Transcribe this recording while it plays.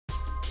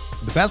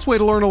The best way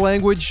to learn a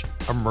language?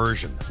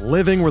 Immersion.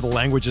 Living where the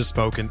language is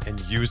spoken and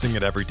using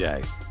it every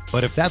day.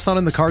 But if that's not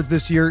in the cards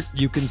this year,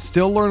 you can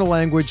still learn a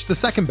language the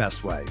second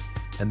best way,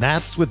 and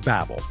that's with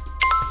Babbel.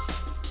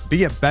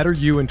 Be a better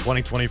you in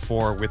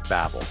 2024 with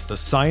Babbel, the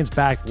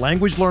science-backed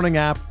language learning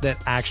app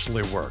that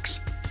actually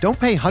works. Don't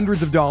pay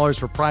hundreds of dollars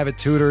for private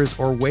tutors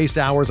or waste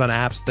hours on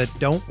apps that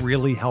don't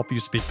really help you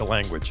speak the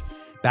language.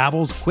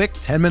 Babbel's quick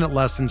 10-minute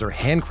lessons are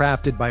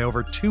handcrafted by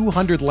over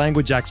 200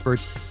 language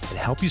experts and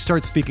help you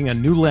start speaking a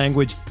new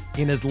language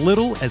in as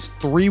little as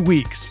 3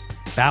 weeks.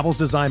 Babbel's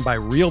designed by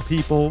real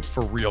people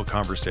for real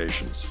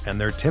conversations,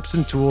 and their tips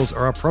and tools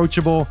are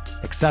approachable,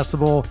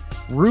 accessible,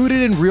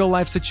 rooted in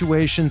real-life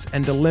situations,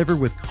 and delivered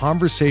with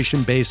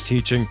conversation-based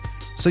teaching,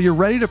 so you're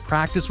ready to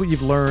practice what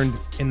you've learned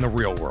in the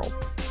real world.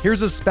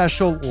 Here's a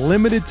special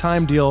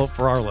limited-time deal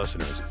for our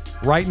listeners.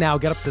 Right now,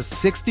 get up to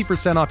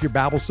 60% off your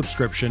Babbel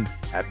subscription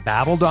at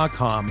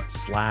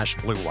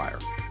babbel.com/Blue Wire.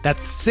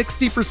 That's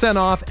 60%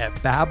 off at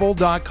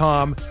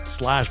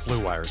babbel.com/Blue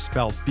Wire,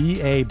 spelled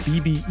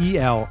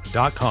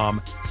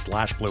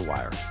BABBEL.com/Blue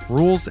Wire.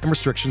 Rules and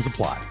restrictions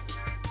apply.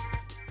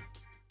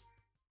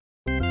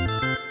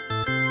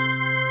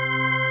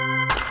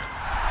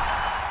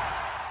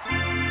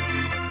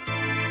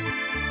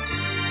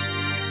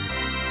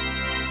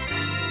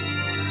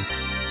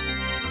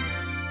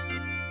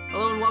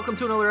 Welcome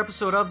to another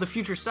episode of the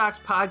Future Sox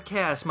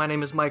Podcast. My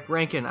name is Mike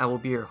Rankin. I will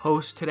be your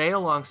host today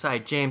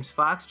alongside James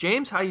Fox.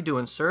 James, how you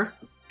doing, sir?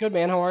 Good,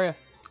 man. How are you?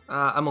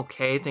 I'm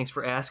okay. Thanks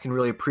for asking.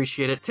 Really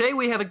appreciate it. Today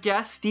we have a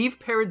guest, Steve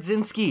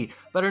Parodzinski,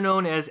 better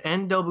known as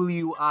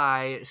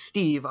NWI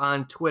Steve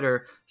on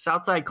Twitter,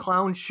 Southside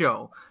Clown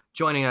Show,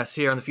 joining us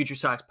here on the Future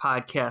Sox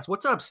Podcast.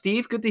 What's up,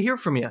 Steve? Good to hear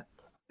from you.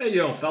 Hey,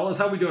 yo, fellas.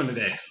 How we doing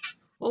today?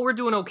 Well, we're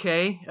doing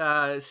okay.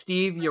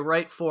 Steve, you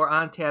write for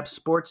OnTap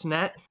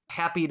Sportsnet.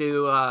 Happy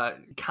to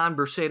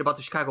conversate about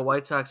the Chicago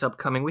White Sox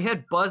upcoming. We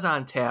had Buzz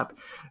on Tap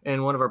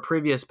in one of our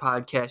previous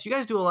podcasts. You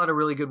guys do a lot of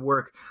really good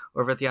work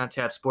over at the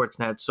OnTap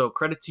Sportsnet. So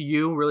credit to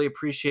you. Really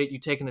appreciate you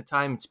taking the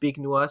time and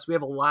speaking to us. We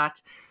have a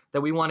lot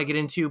that we want to get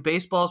into.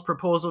 Baseball's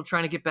proposal,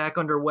 trying to get back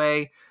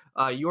underway.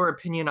 Your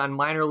opinion on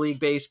minor league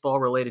baseball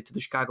related to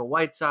the Chicago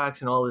White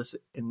Sox and all this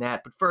and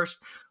that. But first,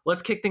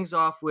 let's kick things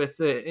off with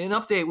an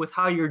update with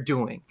how you're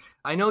doing.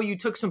 I know you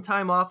took some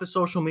time off of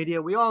social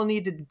media. We all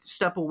need to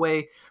step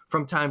away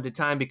from time to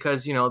time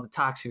because, you know, the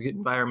toxic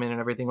environment and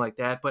everything like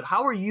that. But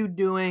how are you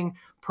doing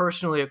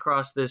personally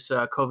across this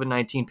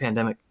COVID-19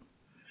 pandemic?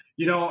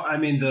 You know, I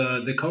mean,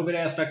 the COVID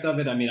aspect of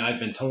it, I mean, I've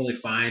been totally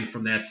fine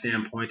from that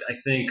standpoint. I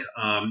think,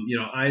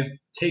 I've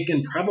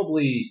taken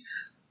probably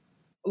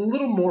a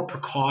little more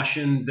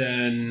precaution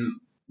than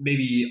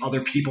maybe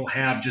other people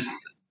have, just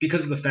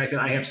because of the fact that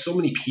I have so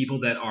many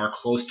people that are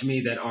close to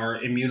me that are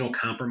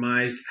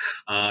immunocompromised.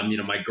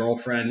 My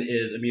girlfriend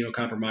is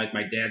immunocompromised.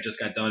 My dad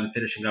just got done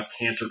finishing up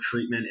cancer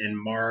treatment in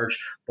March.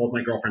 Both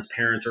my girlfriend's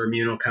parents are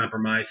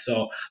immunocompromised.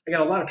 So I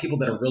got a lot of people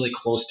that are really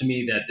close to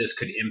me that this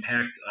could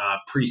impact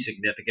pretty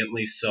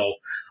significantly. So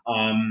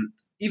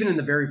even in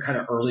the very kind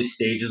of early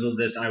stages of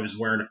this, I was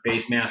wearing a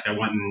face mask. I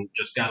went and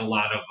just got a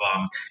lot of,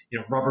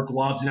 rubber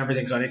gloves and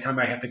everything. So anytime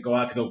I have to go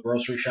out to go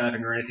grocery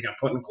shopping or anything, I'm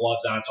putting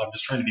gloves on. So I'm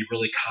just trying to be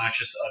really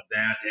conscious of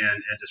that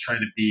and just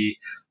trying to be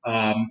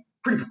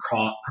pretty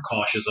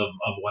precautious of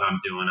what I'm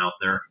doing out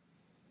there.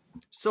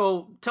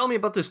 So tell me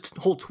about this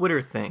whole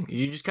Twitter thing.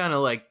 You just kind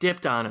of like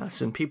dipped on us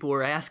and people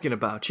were asking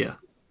about you.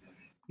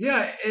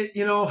 Yeah,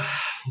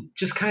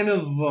 just kind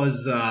of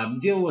was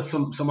dealing with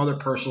some other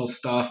personal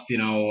stuff,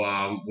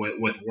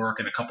 with work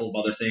and a couple of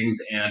other things,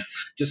 and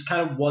just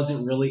kind of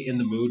wasn't really in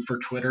the mood for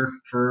Twitter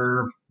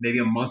for maybe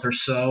a month or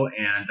so.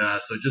 And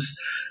so just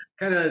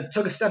kind of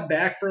took a step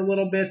back for a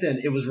little bit, and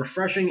it was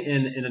refreshing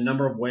in a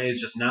number of ways,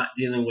 just not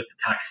dealing with the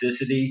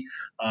toxicity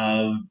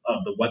of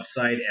the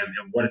website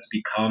and what it's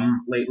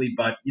become lately.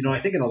 But, I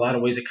think in a lot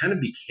of ways it kind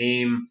of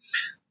became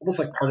almost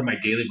like part of my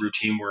daily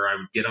routine where I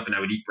would get up and I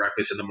would eat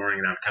breakfast in the morning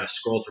and I would kind of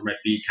scroll through my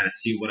feed, kind of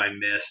see what I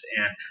missed.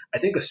 And I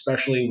think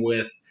especially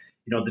with,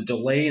 the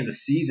delay in the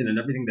season and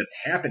everything that's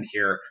happened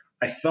here,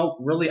 I felt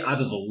really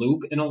out of the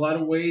loop in a lot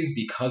of ways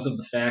because of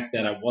the fact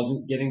that I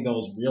wasn't getting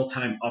those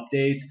real-time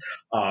updates.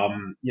 I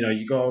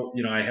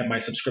have my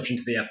subscription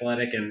to The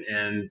Athletic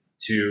and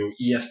to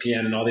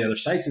ESPN and all the other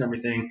sites and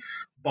everything.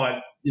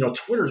 But,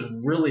 Twitter is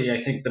really,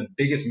 I think, the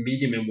biggest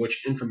medium in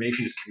which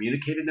information is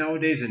communicated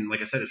nowadays. And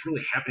like I said, it's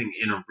really happening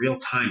in a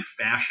real-time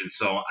fashion.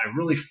 So I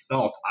really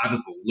felt out of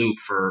the loop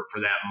for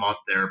that month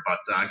there. But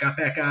I got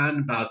back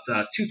on about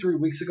 2-3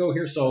 weeks ago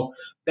here. So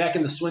back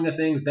in the swing of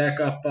things, back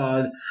up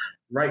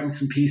writing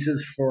some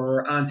pieces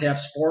for OnTap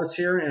Sports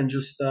here and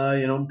just,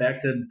 back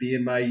to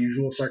being my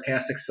usual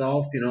sarcastic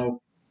self,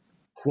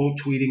 quote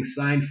tweeting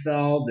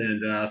Seinfeld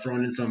and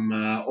throwing in some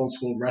old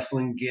school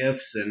wrestling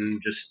gifs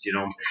and just,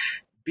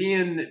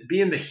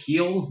 being the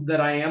heel that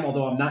I am,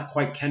 although I'm not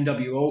quite Ken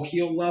W.O.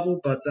 heel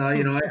level, but,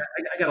 I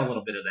got a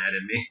little bit of that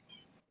in me.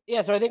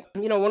 Yeah, so I think,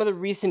 one of the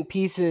recent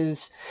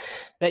pieces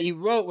that you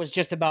wrote was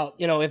just about,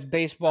 if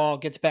baseball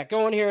gets back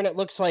going here, and it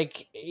looks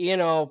like,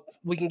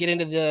 we can get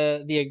into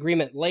the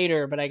agreement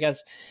later, but I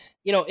guess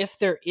if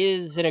there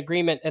is an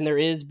agreement and there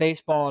is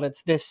baseball and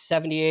it's this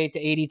 78 to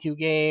 82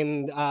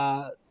 game,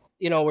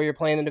 where you're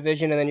playing the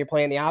division and then you're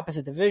playing the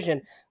opposite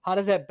division, how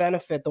does that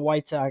benefit the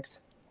White Sox?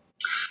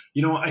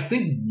 I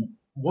think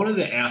one of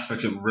the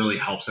aspects that really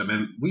helps them,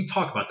 and we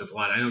talk about this a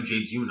lot. I know,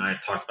 James, you and I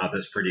have talked about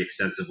this pretty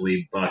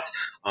extensively, but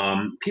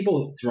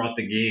people throughout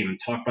the game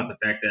talk about the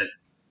fact that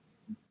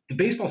the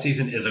baseball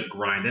season is a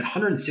grind. That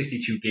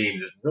 162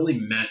 games is really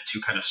meant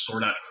to kind of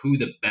sort out who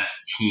the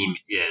best team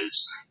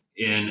is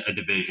in a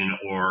division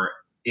or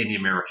in the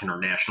American or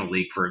National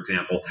League, for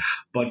example.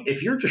 But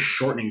if you're just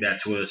shortening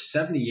that to a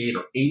 78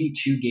 or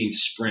 82 game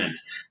sprint,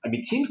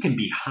 teams can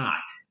be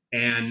hot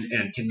and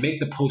can make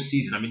the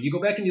postseason. You go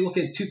back and you look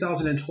at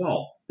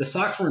 2012, the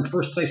Sox were in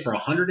first place for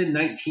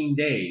 119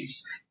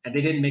 days and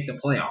they didn't make the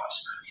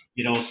playoffs.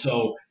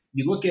 So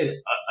you look at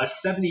a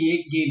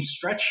 78 game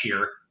stretch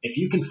here. If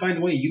you can find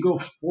a way, you go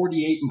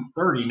 48 and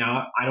 30.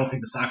 Now, I don't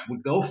think the Sox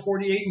would go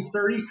 48 and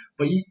 30,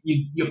 but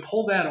you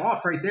pull that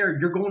off right there,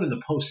 you're going to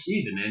the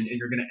postseason and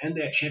you're going to end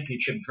that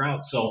championship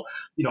drought. So,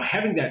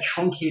 having that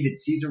truncated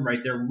season right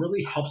there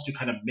really helps to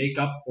kind of make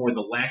up for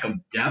the lack of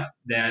depth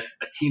that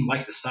a team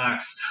like the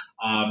Sox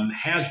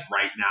has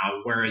right now.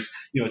 Whereas,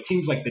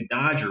 teams like the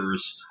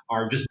Dodgers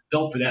are just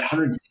built for that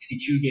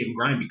 162 game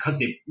grind because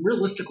they've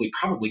realistically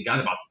probably got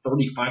about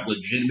 35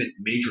 legitimate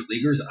major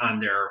leaguers on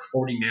their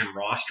 40-man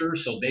roster.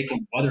 So they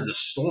can weather the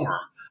storm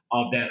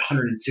of that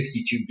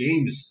 162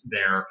 games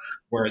there,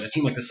 whereas a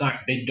team like the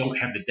Sox, they don't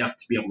have the depth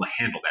to be able to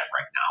handle that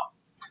right now.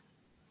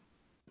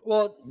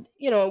 Well,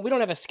 we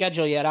don't have a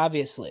schedule yet,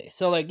 obviously.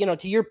 So,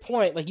 to your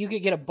point, you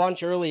could get a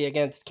bunch early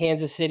against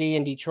Kansas City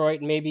and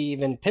Detroit and maybe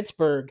even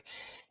Pittsburgh,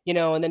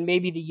 and then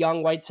maybe the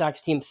young White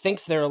Sox team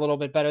thinks they're a little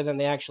bit better than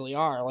they actually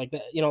are.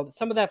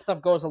 Some of that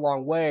stuff goes a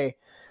long way.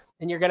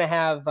 And you're going to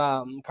have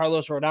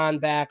Carlos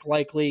Rodon back,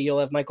 likely. You'll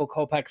have Michael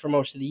Kopech for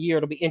most of the year.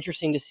 It'll be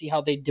interesting to see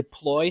how they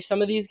deploy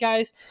some of these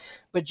guys.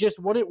 But just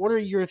what are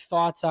your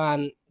thoughts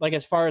on,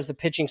 as far as the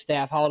pitching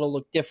staff, how it'll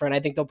look different? I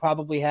think they'll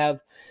probably have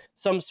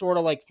some sort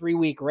of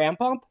 3-week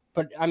ramp up.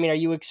 But, are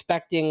you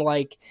expecting,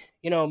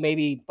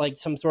 maybe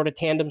some sort of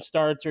tandem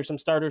starts or some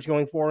starters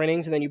going 4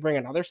 innings and then you bring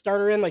another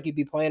starter in, like you'd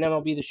be playing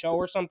MLB The Show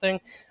or something?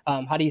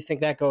 How do you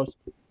think that goes?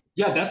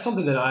 Yeah, that's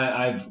something that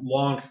I've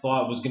long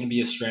thought was going to be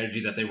a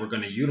strategy that they were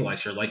going to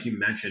utilize here, like you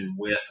mentioned,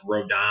 with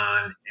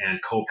Rodon and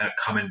Kopech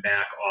coming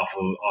back off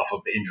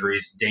of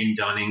injuries, Dane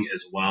Dunning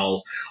as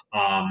well,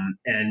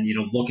 and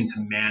looking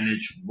to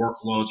manage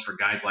workloads for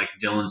guys like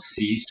Dylan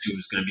Cease,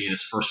 who's going to be in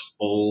his first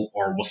full,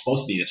 or was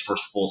supposed to be in his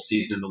first full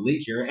season in the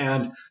league here,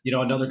 and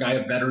another guy,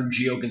 a veteran,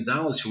 Gio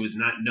Gonzalez, who is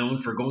not known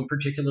for going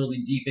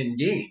particularly deep in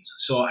games.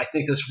 So I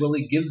think this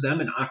really gives them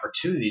an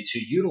opportunity to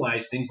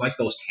utilize things like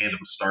those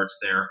tandem starts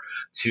there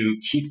to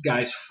keep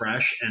guys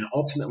fresh and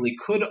ultimately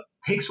could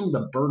take some of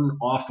the burden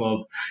off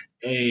of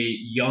a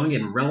young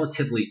and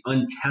relatively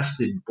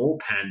untested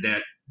bullpen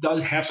that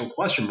does have some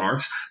question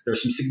marks.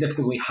 There's some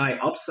significantly high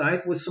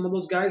upside with some of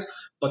those guys,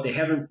 but they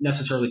haven't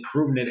necessarily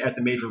proven it at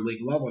the major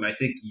league level. And I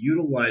think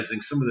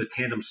utilizing some of the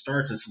tandem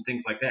starts and some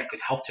things like that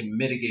could help to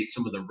mitigate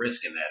some of the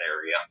risk in that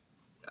area.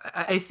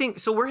 I think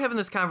so. We're having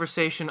this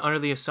conversation under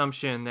the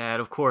assumption that,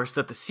 of course,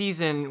 that the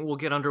season will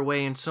get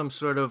underway in some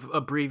sort of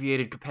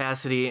abbreviated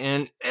capacity.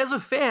 And as a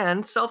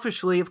fan,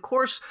 selfishly, of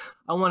course,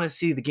 I want to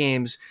see the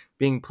games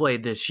being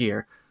played this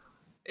year.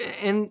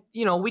 And,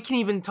 we can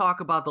even talk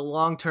about the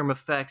long-term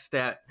effects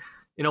that,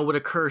 would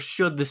occur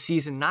should the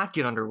season not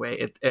get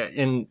underway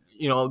and,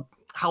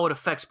 how it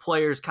affects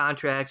players'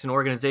 contracts and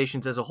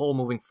organizations as a whole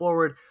moving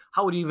forward,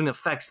 how it even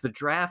affects the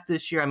draft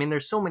this year.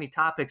 There's so many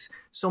topics,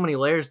 so many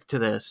layers to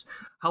this.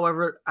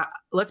 However,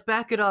 let's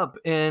back it up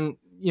and,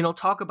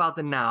 talk about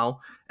the now.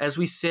 As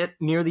we sit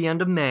near the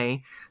end of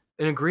May,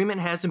 an agreement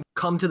hasn't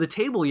come to the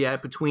table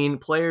yet between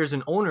players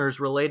and owners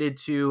related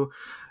to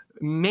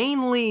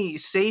mainly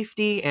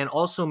safety and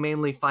also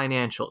mainly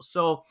financial.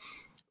 So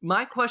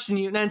my question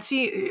to you, and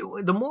see,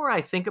 the more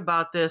I think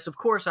about this, of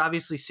course,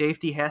 obviously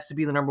safety has to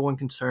be the number one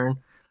concern.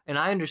 And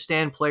I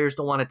understand players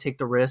don't want to take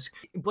the risk,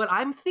 but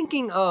I'm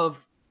thinking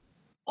of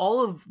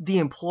all of the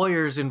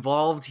employers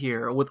involved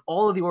here with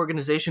all of the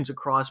organizations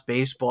across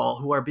baseball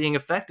who are being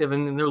effective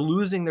and they're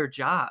losing their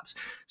jobs.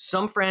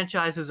 Some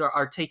franchises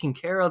are taking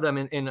care of them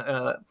in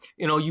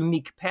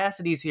unique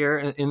capacities here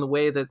in the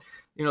way that,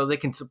 they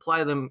can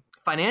supply them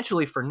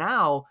financially for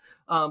now.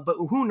 But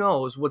who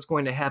knows what's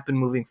going to happen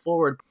moving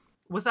forward.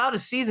 Without a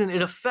season,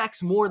 it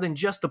affects more than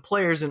just the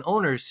players and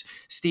owners,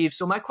 Steve.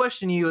 So my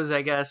question to you is,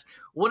 I guess,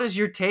 what is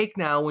your take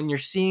now when you're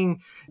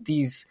seeing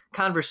these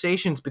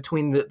conversations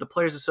between the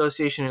Players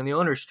Association and the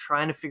owners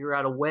trying to figure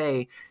out a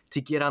way to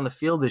get on the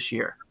field this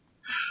year?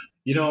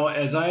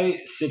 As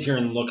I sit here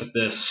and look at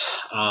this,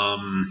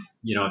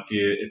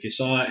 if you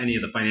saw any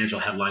of the financial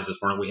headlines this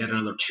morning, we had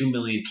another 2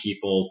 million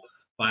people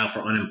file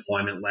for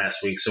unemployment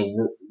last week. So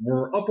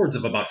we're upwards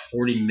of about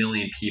 40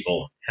 million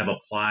people have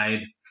applied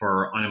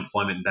for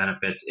unemployment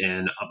benefits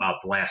in about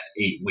the last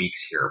 8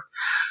 weeks here.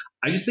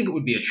 I just think it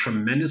would be a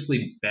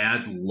tremendously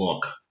bad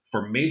look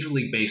for Major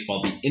League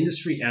Baseball, the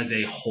industry as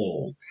a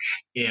whole,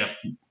 if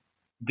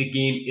the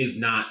game is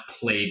not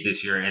played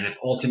this year, and if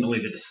ultimately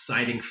the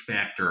deciding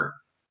factor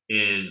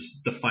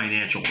is the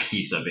financial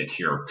piece of it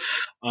here.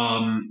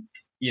 I'm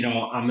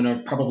going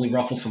to probably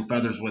ruffle some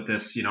feathers with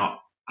this.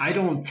 I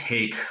don't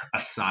take a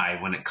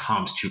side when it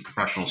comes to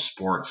professional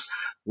sports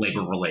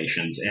labor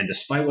relations. And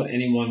despite what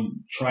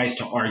anyone tries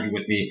to argue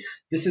with me,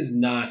 this is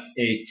not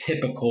a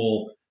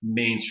typical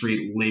Main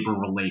Street labor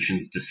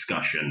relations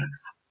discussion.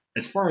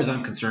 As far as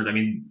I'm concerned, I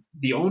mean,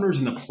 the owners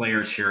and the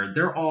players here,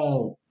 they're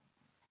all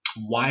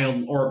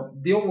wild, or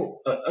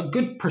a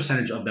good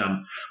percentage of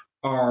them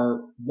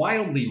are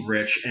wildly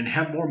rich and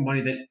have more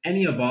money than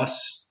any of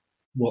us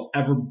will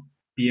ever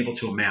be able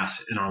to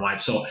amass in our life.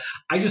 So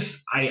I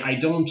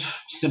don't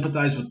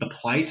sympathize with the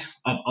plight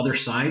of other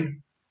side,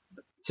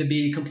 to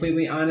be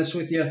completely honest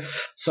with you.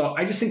 So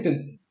I just think that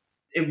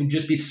it would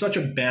just be such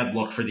a bad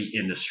look for the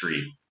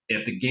industry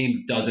if the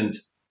game doesn't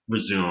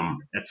resume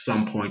at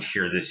some point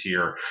here this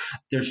year.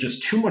 There's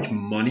just too much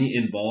money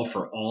involved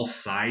for all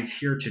sides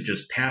here to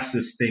just pass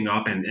this thing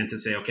up and to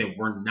say, okay,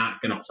 we're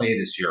not going to play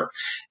this year.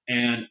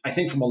 And I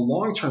think from a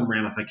long-term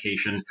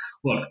ramification,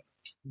 look,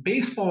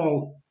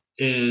 baseball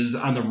is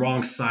on the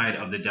wrong side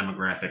of the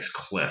demographics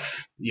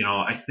cliff.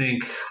 I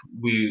think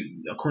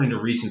according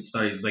to recent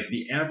studies, like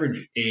the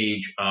average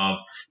age of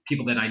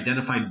people that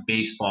identify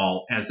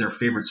baseball as their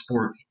favorite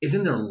sport is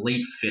in their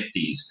late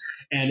 50s.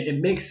 And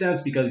it makes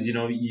sense because,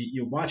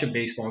 you watch a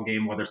baseball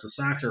game, whether it's the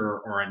Sox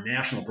or a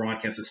national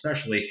broadcast,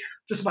 especially,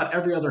 just about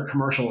every other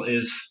commercial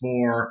is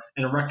for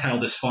an erectile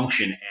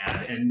dysfunction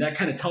ad. And that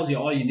kind of tells you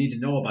all you need to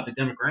know about the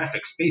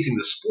demographics facing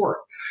the sport.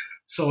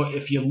 So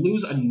if you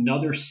lose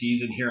another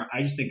season here,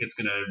 I just think it's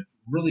going to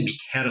really be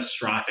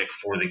catastrophic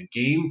for the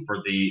game,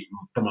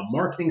 from a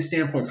marketing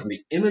standpoint, from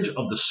the image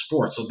of the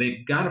sport. So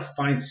they've got to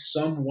find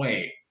some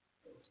way,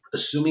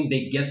 assuming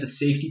they get the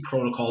safety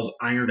protocols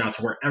ironed out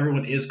to where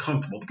everyone is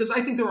comfortable, because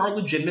I think there are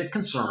legitimate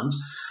concerns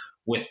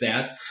with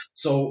that.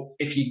 So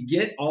if you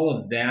get all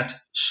of that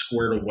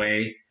squared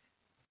away,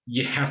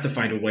 you have to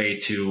find a way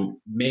to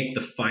make the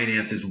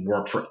finances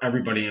work for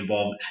everybody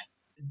involved.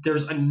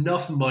 There's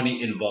enough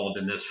money involved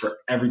in this for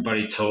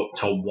everybody to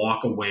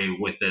walk away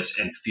with this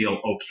and feel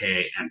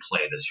okay and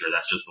play this year.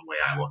 That's just the way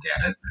I look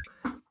at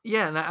it.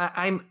 Yeah,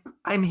 and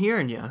I'm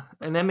hearing you,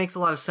 and that makes a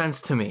lot of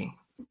sense to me.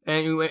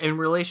 And in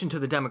relation to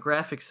the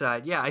demographic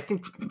side, yeah, I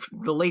think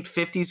the late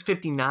 50s,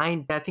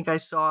 59, I think I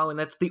saw, and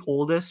that's the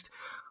oldest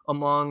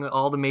among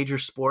all the major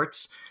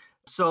sports.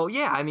 So,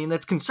 yeah, I mean,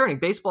 that's concerning.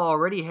 Baseball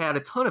already had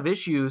a ton of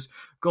issues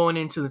going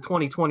into the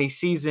 2020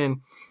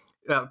 season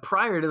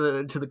prior to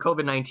the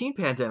COVID-19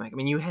 pandemic. I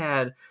mean, you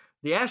had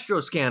the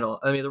Astros scandal.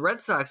 I mean, the Red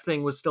Sox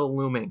thing was still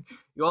looming.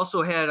 You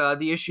also had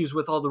the issues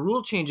with all the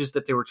rule changes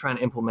that they were trying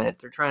to implement.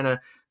 They're trying to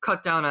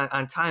cut down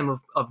on time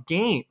of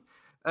game.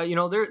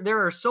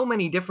 There are so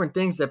many different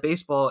things that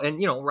baseball,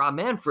 and, Rob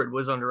Manfred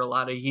was under a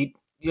lot of heat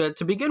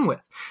to begin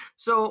with.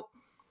 So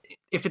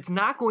if it's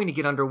not going to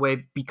get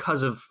underway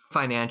because of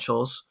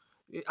financials,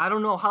 I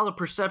don't know how the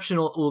perception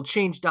will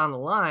change down the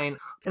line.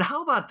 And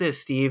how about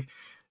this, Steve?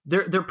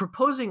 They're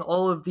proposing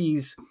all of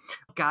these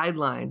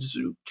guidelines,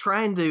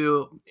 trying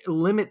to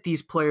limit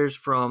these players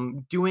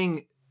from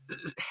doing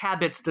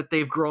habits that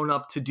they've grown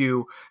up to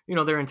do,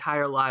 their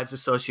entire lives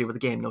associated with the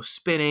game. No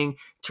spitting,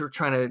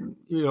 trying to,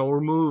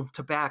 remove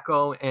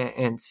tobacco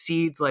and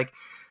seeds. Like,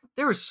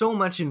 there is so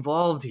much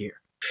involved here.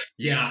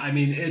 Yeah, I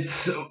mean,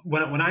 it's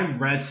when I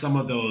read some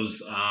of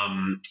those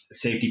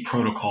safety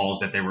protocols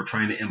that they were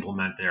trying to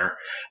implement there,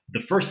 the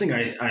first thing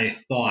I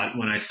thought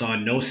when I saw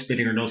no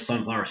spitting or no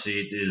sunflower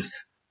seeds is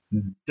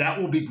that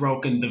will be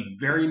broken the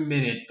very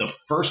minute the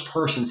first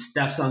person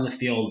steps on the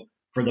field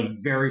for the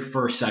very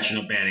first session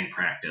of batting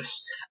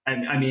practice.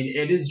 And I mean,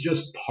 it is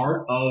just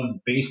part of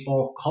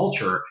baseball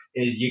culture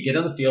is you get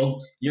on the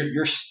field,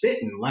 you're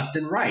spitting left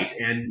and right.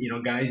 And,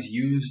 guys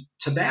use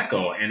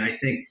tobacco. And I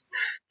think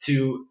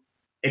to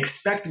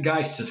expect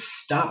guys to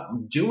stop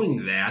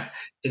doing that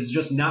is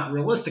just not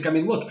realistic. I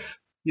mean, look,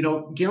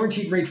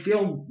 Guaranteed Rate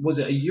Field was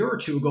a year or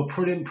two ago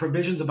put in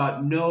provisions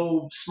about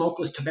no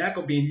smokeless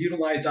tobacco being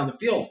utilized on the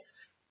field.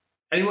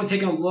 Anyone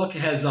taking a look?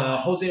 Has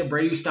Jose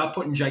Abreu stopped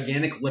putting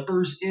gigantic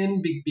lippers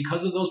in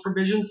because of those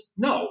provisions?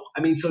 No.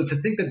 I mean, so to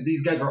think that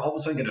these guys are all of a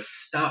sudden going to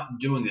stop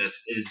doing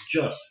this is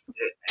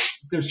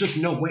there's just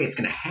no way it's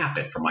going to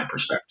happen from my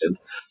perspective.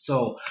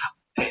 So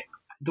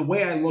the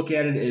way I look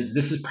at it is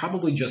this is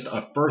probably just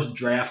a first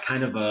draft,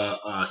 kind of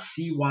a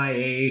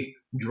CYA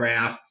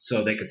draft,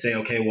 so they could say,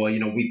 okay, well,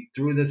 we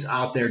threw this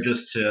out there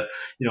just to,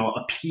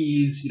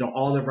 appease,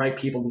 all the right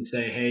people and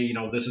say, hey,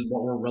 this is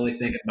what we're really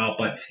thinking about.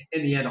 But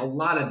in the end, a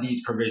lot of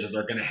these provisions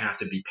are going to have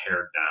to be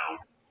pared down.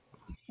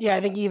 Yeah,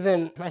 I think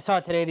even I saw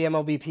today the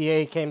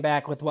MLBPA came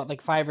back with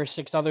 5 or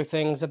 6 other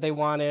things that they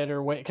wanted,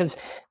 or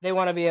because they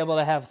want to be able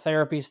to have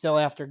therapy still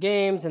after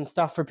games and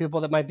stuff for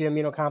people that might be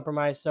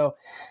immunocompromised. So,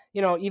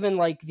 even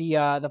like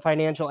the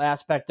financial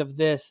aspect of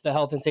this, the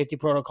health and safety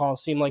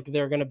protocols seem like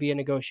they're going to be a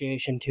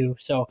negotiation too.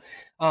 So,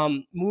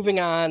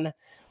 moving on.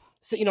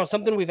 So,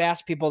 something we've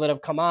asked people that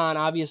have come on,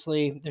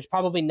 obviously, there's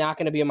probably not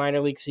going to be a minor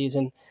league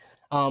season.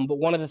 But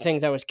one of the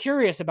things I was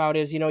curious about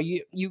is,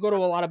 you go to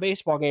a lot of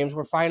baseball games.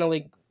 We're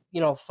finally,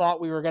 thought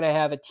we were going to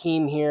have a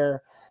team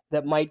here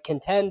that might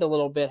contend a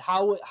little bit.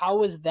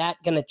 How is that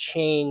going to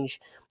change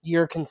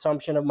your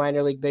consumption of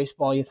minor league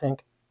baseball, you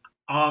think?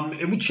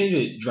 It would change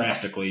it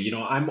drastically.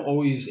 I'm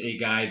always a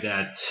guy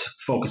that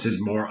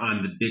focuses more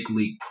on the big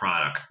league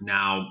product.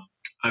 Now,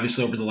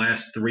 obviously, over the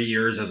last 3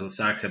 years, as the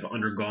Sox have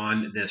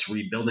undergone this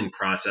rebuilding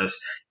process,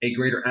 a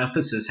greater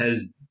emphasis has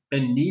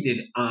been needed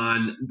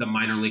on the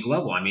minor league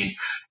level. I mean,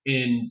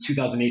 in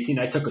 2018,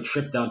 I took a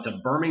trip down to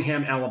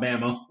Birmingham,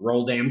 Alabama,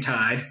 Roll Damn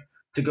Tide,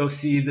 to go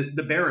see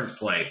the Barons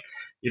play.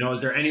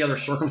 Is there any other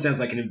circumstance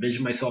I can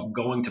envision myself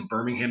going to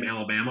Birmingham,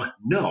 Alabama?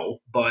 No,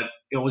 but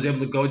I was able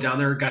to go down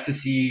there, got to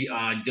see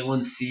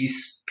Dylan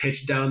Cease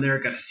pitch down there,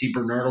 got to see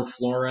Bernardo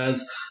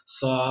Flores,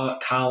 saw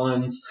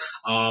Collins.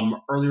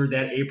 Earlier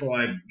that April,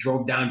 I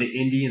drove down to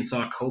Indy and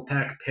saw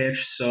Kopech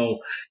pitch. So,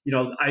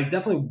 I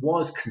definitely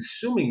was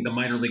consuming the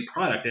minor league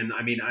product. And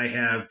I mean, I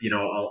have,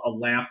 a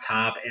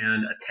laptop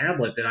and a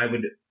tablet that I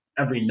would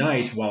every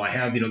night while I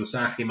have, the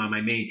Sox game on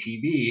my main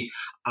TV,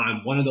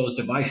 on one of those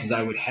devices,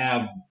 I would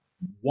have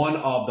one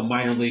of the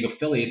minor league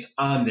affiliates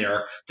on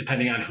there,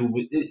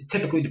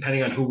 typically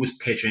depending on who was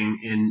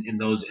pitching in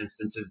those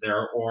instances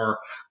there, or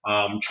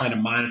trying to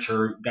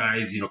monitor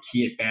guys,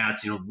 key at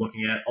bats,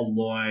 looking at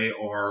Aloy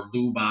or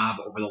Lou Bob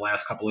over the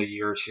last couple of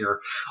years here.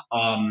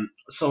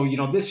 So,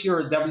 this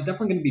year that was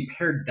definitely going to be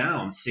pared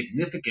down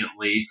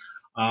significantly.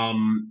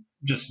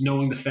 Just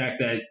knowing the fact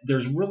that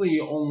there's really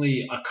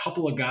only a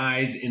couple of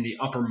guys in the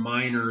upper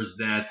minors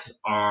that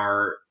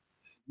are,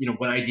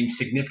 what I deem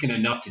significant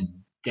enough to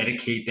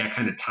dedicate that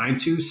kind of time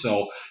to.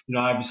 So,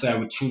 obviously I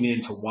would tune in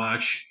to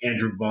watch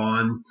Andrew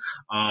Vaughn,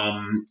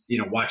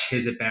 watch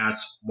his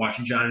at-bats, watch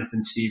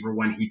Jonathan Stever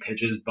when he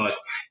pitches. But,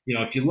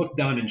 if you look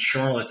down in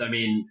Charlotte, I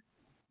mean,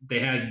 they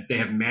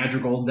have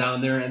Madrigal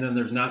down there, and then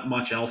there's not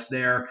much else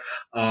there.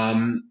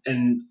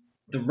 And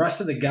the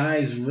rest of the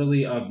guys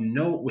really of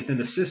note within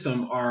the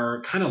system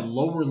are kind of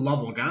lower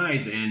level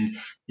guys. And,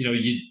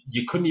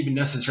 you couldn't even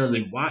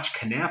necessarily watch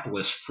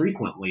Kannapolis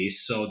frequently.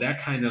 So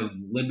that kind of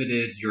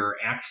limited your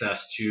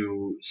access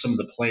to some of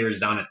the players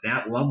down at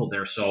that level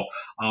there. So,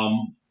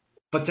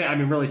 but to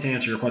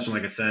answer your question,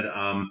 like I said,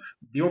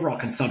 the overall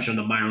consumption of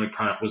the minor league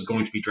product was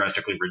going to be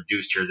drastically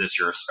reduced here this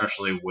year,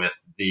 especially with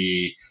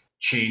the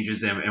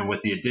changes and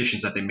with the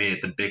additions that they made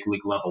at the big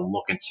league level,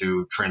 looking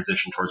to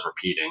transition towards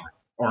repeating.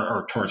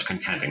 Or towards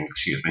contending,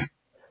 excuse me.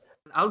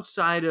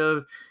 Outside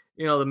of,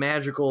 the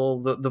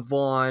Madrigal, the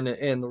Vaughn,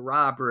 and the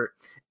Robert,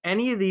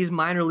 any of these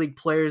minor league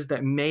players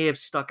that may have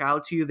stuck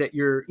out to you that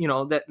you're,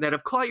 that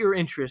have caught your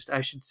interest,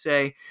 I should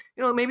say,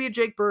 maybe a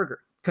Jake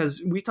Burger.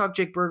 Because we talked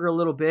Jake Burger a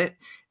little bit.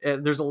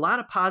 There's a lot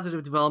of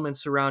positive development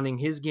surrounding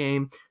his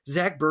game.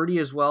 Zach Birdie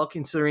as well,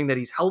 considering that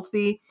he's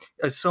healthy,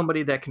 as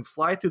somebody that can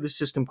fly through the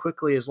system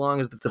quickly as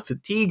long as the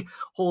fatigue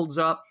holds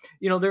up.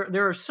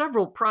 There are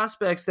several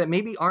prospects that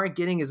maybe aren't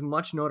getting as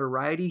much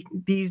notoriety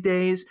these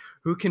days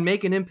who can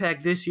make an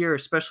impact this year,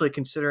 especially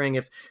considering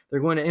if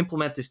they're going to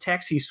implement this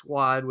taxi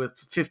squad with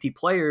 50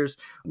 players,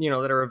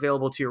 that are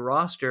available to your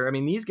roster. I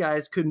mean, these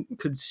guys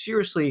could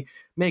seriously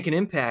make an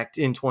impact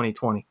in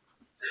 2020.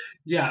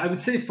 Yeah, I would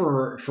say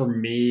for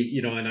me,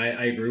 and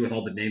I agree with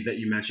all the names that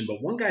you mentioned,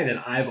 but one guy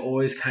that I've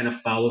always kind of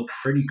followed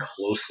pretty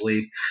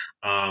closely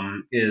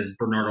is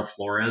Bernardo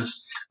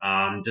Flores.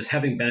 Just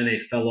having been a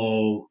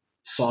fellow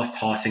soft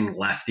tossing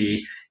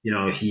lefty,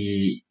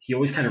 he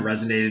always kind of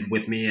resonated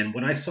with me. And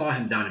when I saw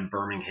him down in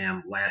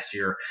Birmingham last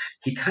year,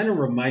 he kind of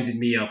reminded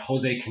me of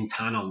Jose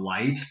Quintana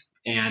light.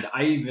 And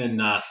I even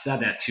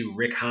said that to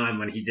Rick Hahn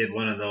when he did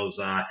one of those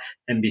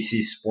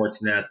NBC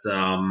Sportsnet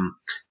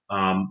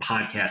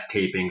podcast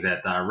tapings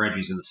at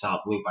Reggie's in the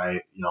South Loop. I,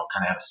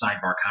 kind of had a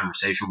sidebar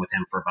conversation with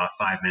him for about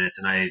 5 minutes,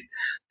 and I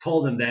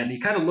told him that, and he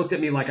kind of looked at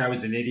me like I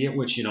was an idiot,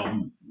 which,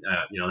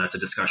 that's a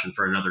discussion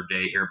for another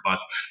day here. But,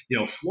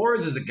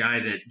 Flores is a guy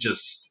that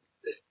just,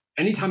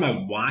 anytime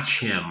I watch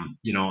him,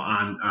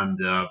 on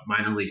the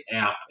minor league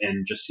app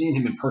and just seeing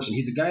him in person,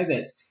 he's a guy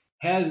that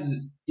has,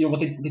 what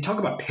they talk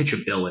about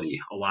pitchability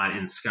a lot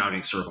in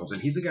scouting circles.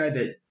 And he's a guy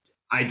that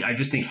I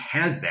just think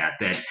has that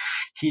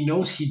he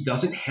knows he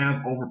doesn't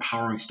have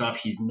overpowering stuff.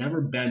 He's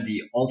never been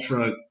the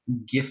ultra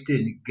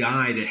gifted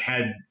guy that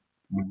had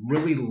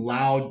really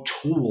loud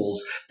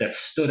tools that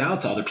stood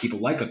out to other people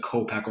like a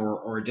Kopech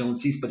or a Dylan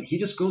Cease, but he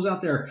just goes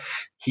out there,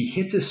 he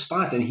hits his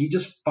spots, and he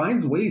just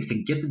finds ways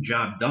to get the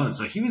job done.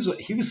 So he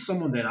was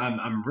someone that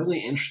I'm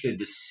really interested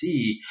to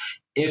see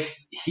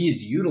if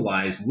he's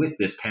utilized with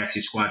this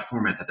taxi squad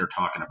format that they're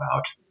talking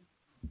about.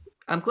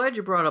 I'm glad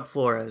you brought up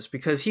Flores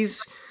because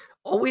he's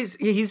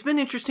been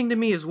interesting to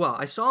me as well.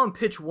 I saw him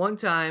pitch one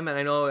time, and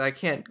I know I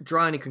can't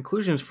draw any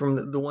conclusions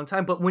from the one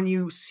time, but when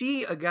you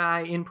see a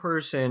guy in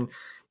person,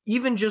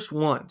 even just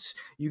once,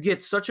 you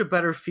get such a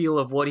better feel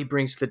of what he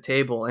brings to the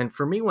table. And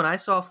for me, when I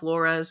saw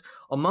Flores,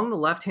 among the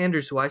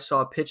left-handers who I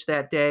saw pitch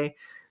that day,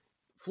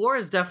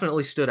 Flores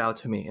definitely stood out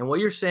to me. And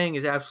what you're saying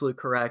is absolutely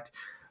correct.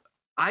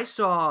 I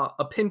saw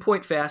a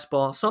pinpoint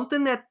fastball,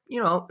 something that,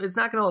 it's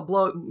not going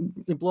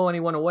to blow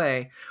anyone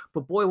away,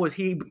 but boy, was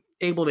he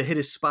able to hit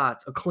his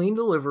spots. A clean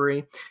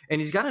delivery, and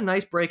he's got a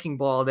nice breaking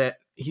ball that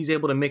he's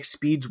able to mix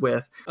speeds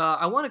with.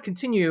 I want to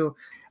continue.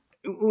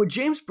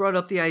 James brought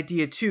up the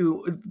idea,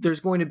 too, there's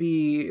going to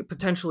be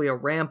potentially a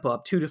ramp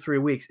up 2 to 3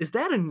 weeks. Is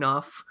that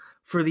enough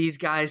for these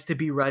guys to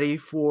be ready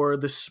for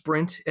the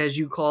sprint, as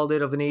you called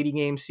it, of an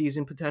 80-game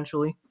season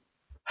potentially?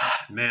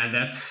 Man,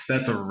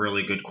 that's a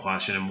really good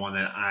question, and one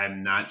that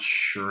I'm not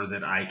sure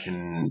that I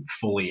can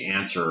fully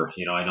answer.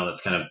 I know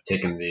that's kind of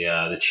taking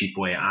the cheap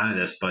way out of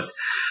this, but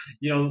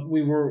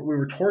we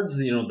were towards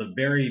the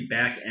very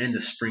back end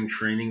of spring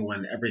training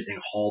when everything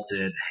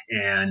halted,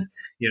 and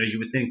you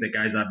would think that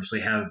guys obviously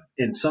have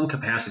in some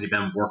capacity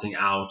been working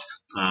out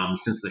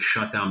since the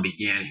shutdown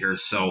began here.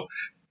 So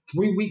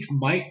 3 weeks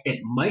might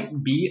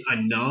be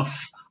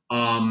enough.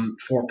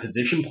 For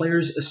position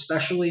players,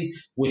 especially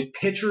with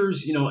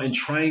pitchers, and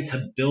trying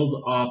to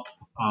build up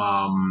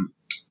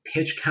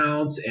pitch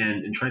counts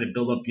and trying to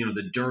build up,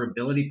 the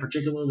durability,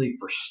 particularly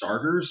for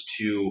starters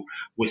to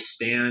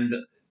withstand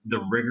the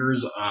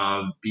rigors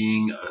of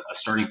being a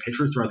starting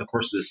pitcher throughout the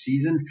course of the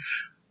season.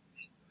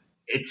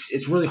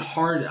 It's really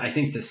hard, I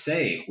think, to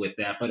say with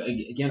that. But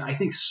again, I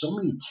think so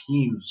many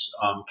teams,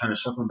 kind of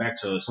circling back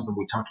to something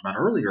we talked about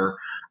earlier,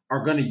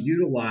 are going to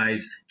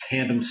utilize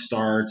tandem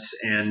starts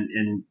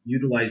and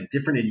utilize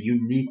different and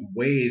unique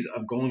ways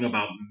of going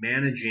about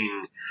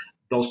managing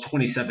those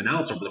 27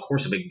 outs over the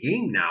course of a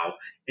game now.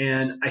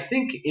 And I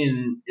think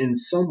in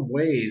some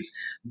ways,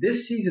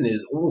 this season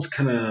is almost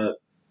kind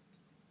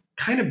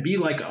of be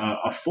like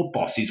a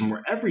football season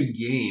where every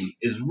game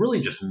is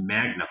really just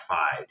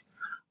magnified.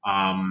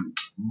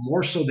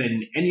 More so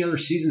than any other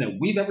season that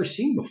we've ever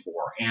seen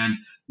before. And,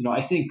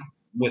 I think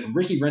with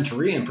Ricky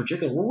Renteria in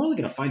particular, we're really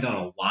going to find out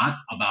a lot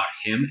about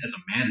him as a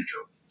manager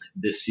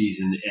this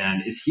season.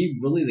 And is he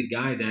really the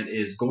guy that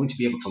is going to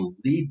be able to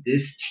lead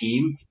this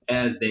team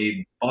as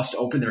they bust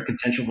open their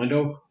contention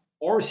window?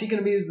 Or is he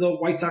going to be the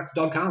White Sox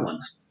Doug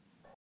Collins?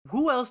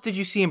 Who else did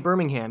you see in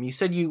Birmingham? You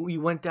said you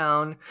went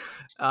down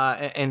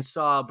and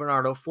saw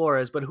Bernardo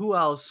Flores, but who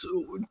else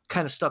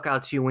kind of stuck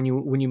out to you when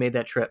you made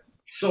that trip?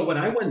 So when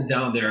I went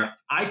down there,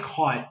 I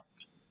caught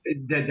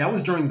that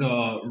was during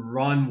the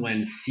run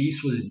when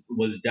Cease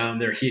was down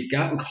there. He had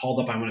gotten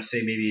called up, I want to say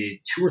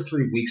maybe 2 or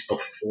 3 weeks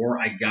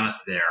before I got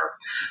there.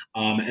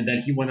 And then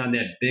he went on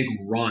that big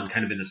run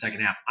kind of in the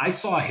second half. I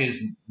saw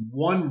his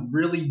one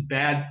really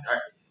bad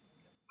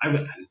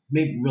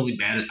maybe really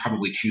bad is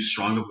probably too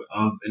strong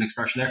of an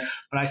expression there,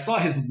 but I saw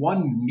his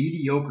one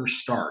mediocre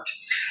start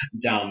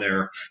down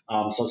there.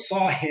 So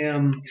saw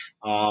him,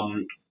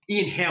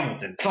 Ian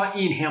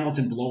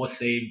Hamilton blow a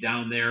save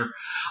down there. Like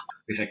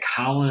I said,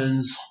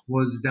 Collins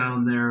was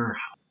down there.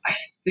 I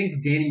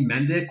think Danny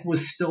Mendick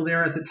was still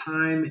there at the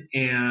time,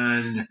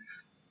 and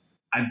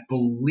I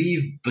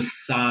believe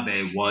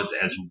Basabe was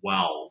as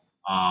well.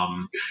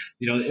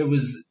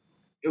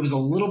 It was a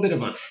little bit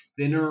of a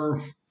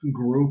thinner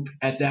group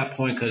at that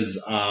point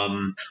because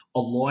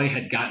Aloy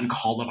had gotten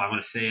called up, I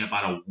want to say,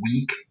 about a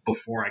week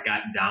before I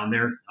got down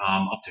there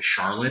up to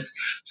Charlotte.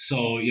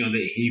 So,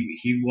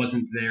 he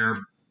wasn't there.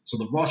 So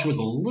the roster was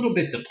a little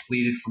bit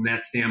depleted from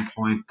that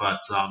standpoint. But,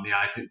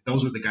 I think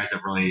those were the guys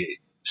that really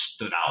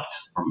stood out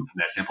from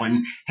that standpoint.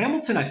 And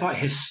Hamilton, I thought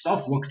his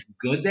stuff looked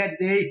good that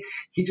day.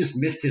 He just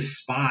missed his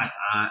spot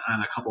on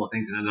a couple of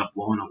things and ended up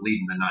blowing a lead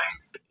in the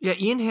ninth. Yeah,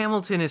 Ian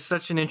Hamilton is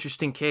such an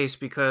interesting case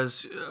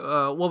because,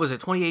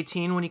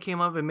 2018 when he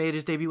came up and made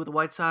his debut with the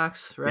White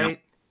Sox, right? Yep.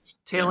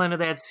 Tail end of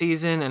that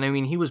season.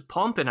 And, he was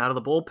pumping out of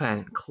the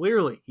bullpen.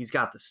 Clearly, he's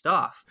got the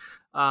stuff.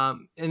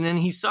 And then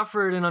he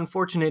suffered an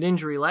unfortunate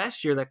injury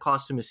last year that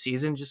cost him his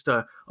season, just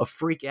a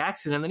freak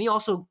accident. And then he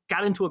also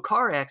got into a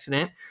car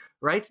accident.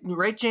 Right,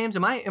 James?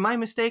 Am I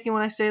mistaken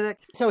when I say that?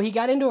 So he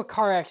got into a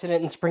car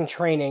accident in spring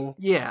training.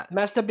 Yeah.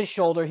 Messed up his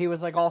shoulder. He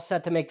was all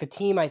set to make the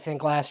team, I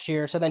think, last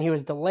year. So then he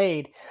was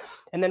delayed.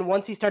 And then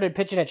once he started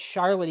pitching at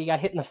Charlotte, he got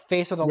hit in the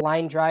face with a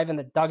line drive in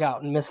the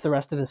dugout and missed the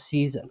rest of the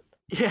season.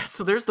 Yeah,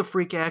 so there's the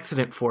freak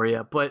accident for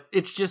you. But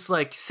it's just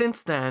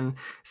since then,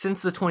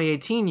 since the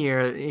 2018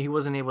 year, he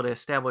wasn't able to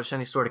establish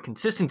any sort of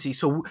consistency.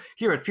 So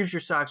here at Future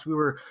Sox, we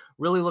were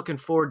really looking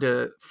forward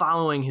to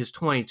following his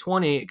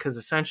 2020 because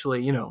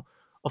essentially,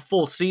 a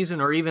full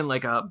season or even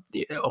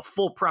a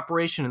full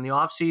preparation in the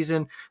off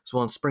season as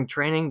well in spring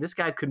training. This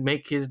guy could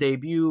make his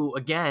debut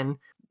again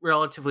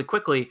relatively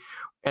quickly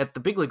at the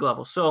big league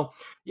level. So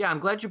yeah, I'm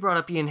glad you brought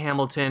up Ian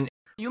Hamilton.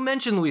 You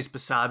mentioned Luis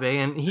Basabe,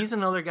 and he's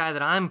another guy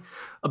that I'm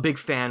a big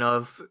fan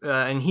of,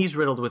 and he's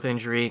riddled with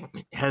injury.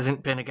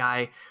 Hasn't been a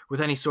guy with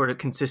any sort of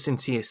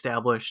consistency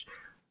established.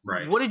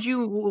 Right. What's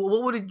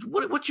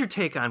your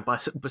take on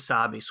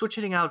Basabe? Switch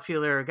hitting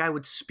outfielder, a guy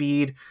with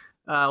speed.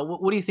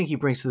 What do you think he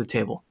brings to the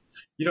table?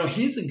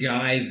 He's a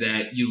guy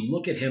that you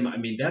look at him.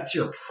 That's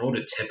your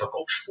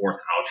prototypical fourth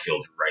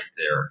outfielder right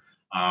there.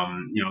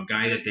 A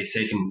guy that they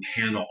say can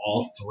handle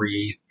all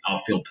three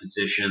outfield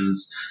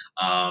positions,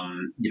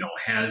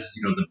 has,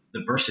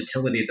 the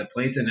versatility at the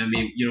plate. And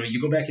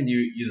you go back and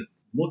you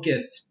look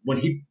at when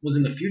he was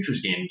in the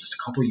futures game just a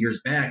couple of years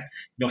back,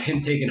 him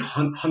taking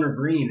Hunter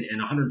Green and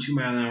 102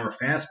 mile an hour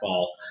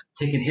fastball,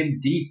 taking him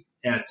deep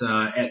at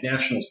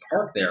Nationals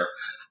Park there.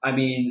 I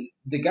mean,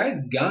 the guy's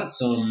got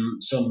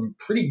some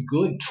pretty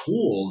good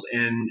tools,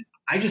 and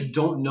I just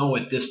don't know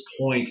at this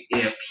point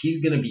if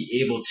he's going to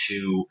be able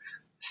to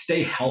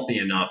stay healthy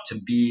enough to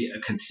be a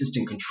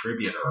consistent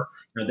contributor.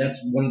 That's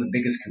one of the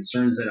biggest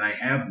concerns that I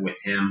have with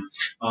him.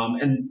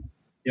 And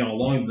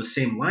along the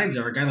same lines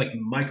there, a guy like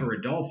Michael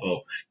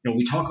Rodolfo,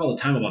 we talk all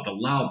the time about the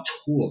loud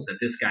tools that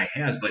this guy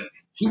has, but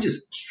he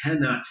just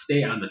cannot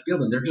stay on the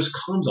field. And there just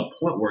comes a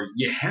point where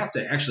you have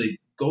to actually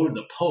go to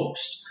the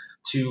post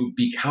to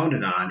be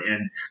counted on.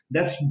 And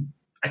that's,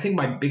 I think,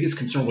 my biggest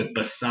concern with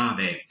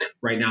Basabe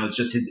right now is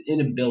just his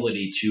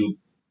inability to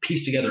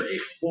piece together a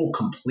full,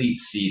 complete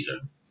season.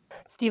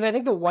 Steve, I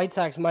think the White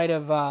Sox might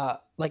have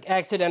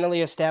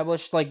accidentally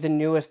established the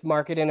newest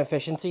market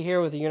inefficiency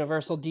here with the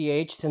universal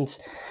DH, since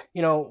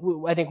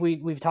I think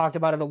we've talked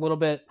about it a little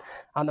bit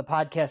on the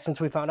podcast since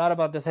we found out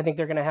about this. I think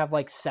they're going to have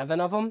 7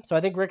 of them, so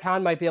I think Rick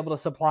Hahn might be able to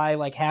supply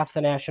half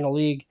the National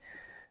League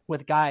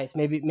with guys.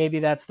 Maybe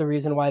that's the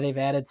reason why they've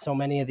added so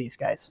many of these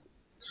guys.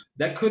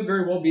 That could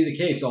very well be the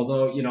case,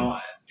 although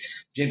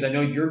James, I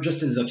know you're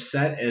just as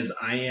upset as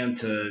I am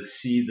to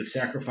see the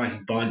sacrifice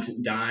bunt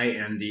die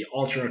and the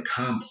ultra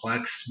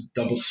complex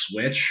double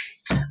switch.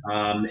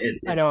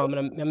 I know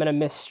I'm gonna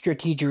miss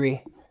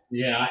strategery.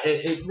 Yeah,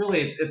 it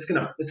really it's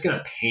gonna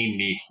pain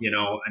me,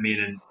 I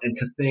mean, and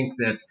to think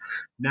that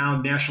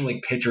now National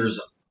League pitchers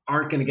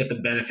aren't going to get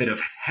the benefit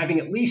of having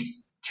at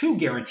least 2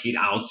 guaranteed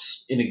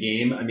outs in a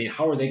game. I mean,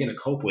 how are they going to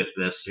cope with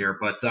this here?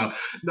 But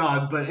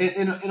no, but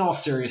in all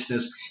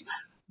seriousness,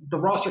 the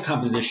roster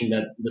composition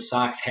that the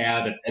Sox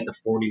have at the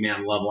 40-man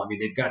level, I mean,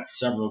 they've got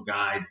several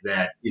guys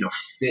that,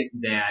 fit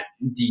that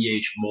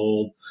DH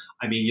mold.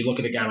 I mean, you look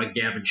at a guy like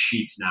Gavin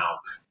Sheets now,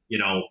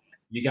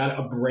 you got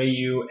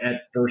Abreu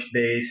at first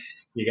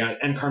base, you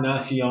got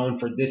Encarnacion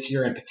for this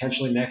year and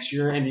potentially next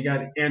year, and you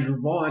got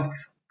Andrew Vaughn.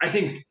 I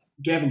think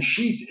Gavin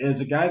Sheets is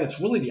a guy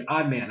that's really the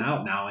odd man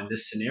out now in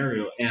this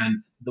scenario.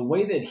 And the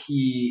way that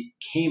he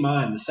came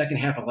on the second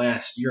half of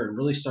last year and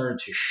really started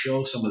to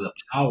show some of the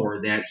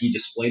power that he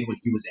displayed when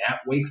he was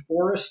at Wake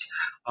Forest,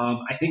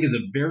 I think is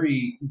a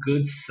very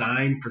good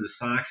sign for the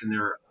Sox and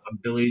their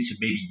ability to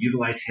maybe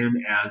utilize him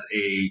as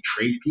a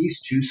trade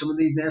piece to some of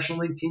these National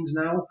League teams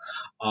now.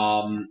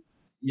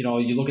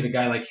 You look at a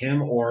guy like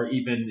him, or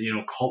even,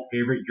 cult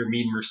favorite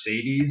Yermin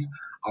Mercedes,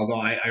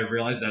 although I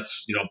realize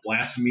that's,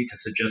 blasphemy to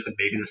suggest that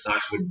maybe the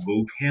Sox would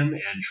move him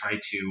and try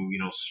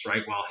to,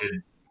 strike while his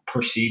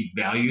perceived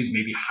value is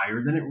maybe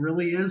higher than it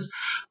really is.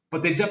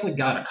 But they've definitely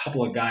got a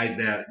couple of guys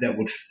that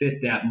would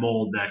fit that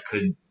mold that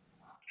could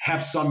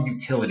have some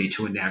utility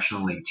to a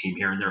National League team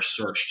here in their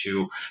search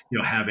to,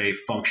 have a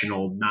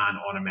functional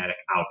non-automatic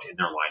out in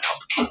their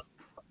lineup.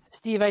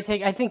 Steve, I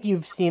think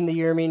you've seen the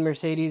Yermin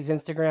Mercedes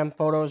Instagram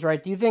photos,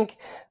 right? Do you think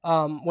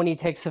when he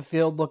takes the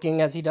field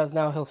looking as he does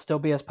now, he'll still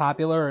be as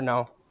popular, or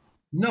no?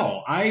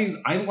 No,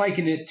 I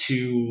liken it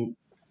to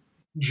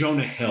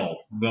Jonah Hill,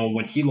 though,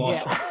 when he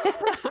lost.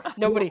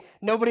 Yeah.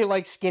 nobody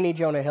likes skinny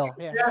Jonah Hill.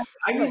 Yeah,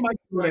 I need my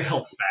Jonah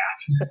Hill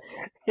fat.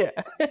 Yeah.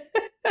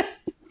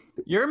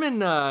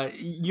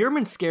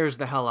 Yermin scares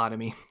the hell out of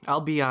me.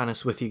 I'll be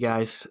honest with you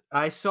guys.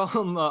 I saw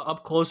him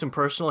up close and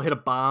personal hit a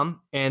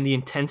bomb, and the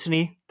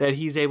intensity that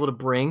he's able to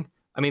bring.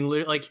 I mean,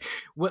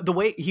 the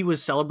way he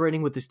was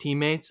celebrating with his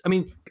teammates. I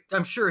mean,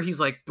 I'm sure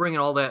he's bringing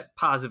all that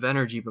positive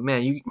energy, but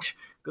man,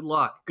 good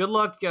luck. Good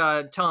luck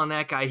telling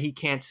that guy he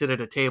can't sit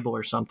at a table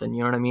or something. You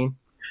know what I mean?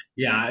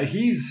 Yeah,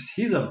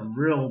 he's a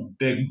real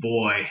big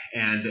boy,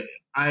 and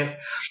I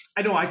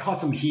know I caught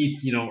some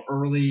heat,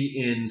 early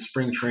in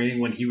spring training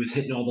when he was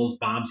hitting all those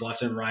bombs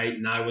left and right,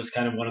 and I was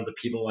kind of one of the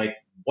people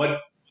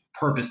what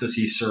purpose does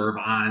he serve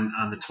on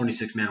the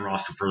 26-man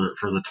roster for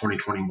the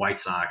 2020 White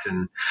Sox?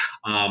 And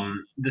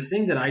the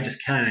thing that I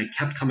just kind of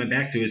kept coming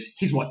back to is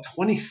he's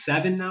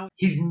 27 now?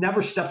 He's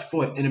never stepped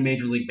foot in a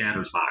major league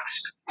batter's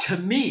box. To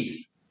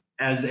me,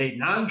 as a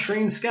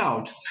non-trained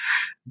scout,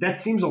 that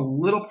seems a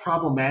little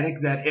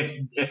problematic, that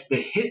if the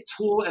hit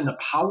tool and the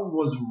power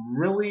was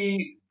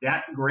really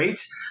that great,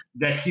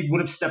 that he would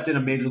have stepped in a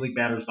major league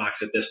batter's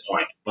box at this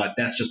point. But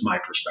that's just my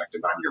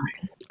perspective on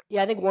Yermin.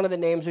 Yeah, I think one of the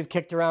names we've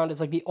kicked around is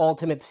the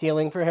ultimate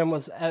ceiling for him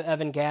was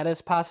Evan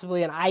Gattis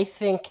possibly. And I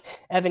think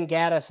Evan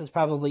Gattis is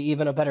probably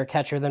even a better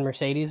catcher than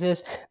Mercedes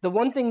is. The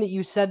one thing that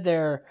you said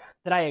there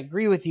that I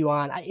agree with you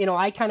on,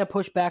 I kind of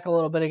push back a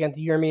little bit against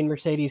Yermin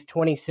Mercedes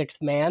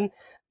 26th man,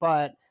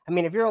 but I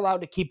mean, if you're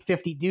allowed to keep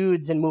 50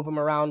 dudes and move them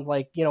around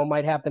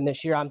might happen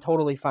this year, I'm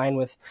totally fine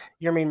with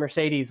Yermin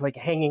Mercedes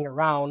hanging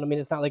around. I mean,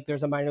 it's not like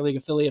there's a minor league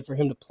affiliate for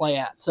him to play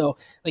at. So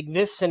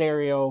this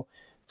scenario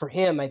for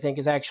him, I think,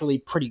 is actually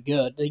pretty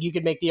good. You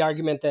could make the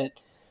argument that,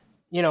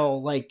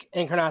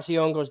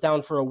 Encarnacion goes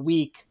down for a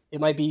week, it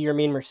might be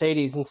Yermin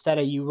Mercedes instead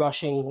of you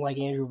rushing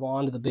Andrew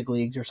Vaughn to the big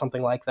leagues or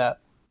something like that.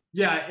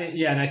 Yeah,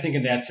 and I think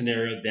in that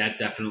scenario, that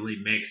definitely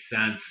makes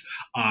sense.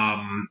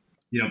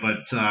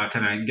 But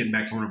kind of getting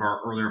back to one of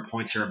our earlier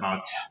points here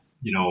about,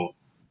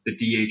 the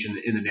DH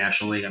in the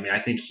National League. I mean,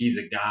 I think he's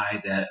a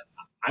guy that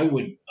I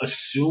would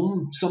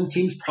assume some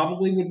teams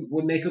probably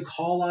would make a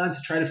call on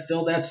to try to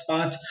fill that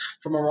spot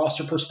from a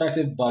roster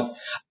perspective. But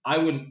I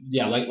would,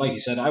 yeah, like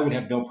you said, I would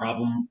have no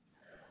problem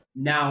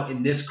now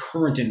in this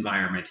current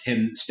environment,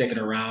 him sticking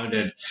around.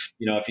 And,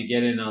 if you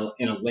get in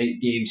a late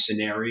game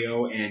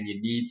scenario and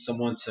you need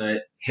someone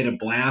to hit a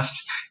blast,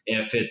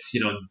 if it's,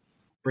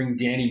 bring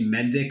Danny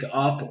Mendick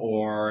up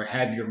or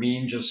have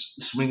Yermin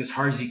just swing as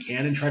hard as he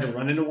can and try to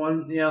run into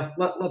one,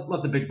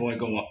 let the big boy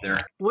go up there.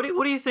 What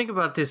do you think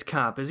about this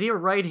comp? Is he a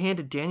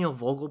right-handed Daniel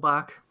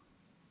Vogelbach?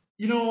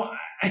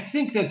 I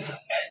think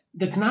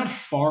that's not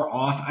far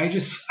off.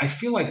 I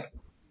feel like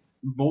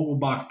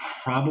Vogelbach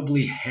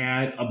probably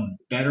had a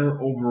better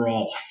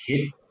overall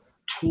hit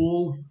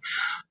tool,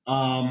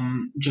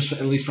 just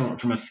at least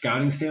from a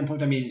scouting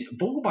standpoint. I mean,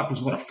 Vogelbach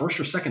was a first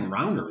or second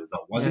rounder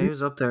though, wasn't he? He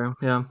was up there,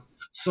 yeah.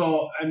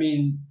 So, I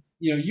mean,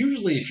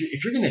 usually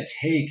if you're going to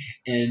take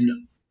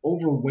an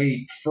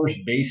overweight first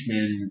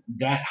baseman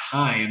that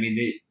high, I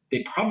mean,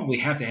 they probably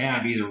have to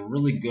have either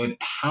really good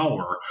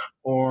power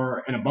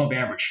or an above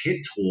average hit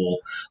tool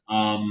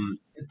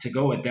to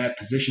go at that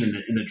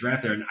position in the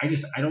draft there. And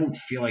I don't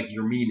feel like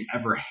Yermin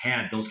ever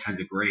had those kinds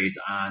of grades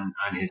on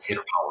his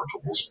hitter power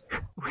tools.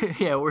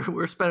 Yeah,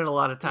 we're spending a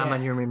lot of time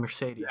on Yermin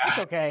Mercedes. It's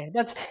okay.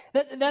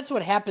 That's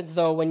what happens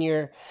though when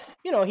you're,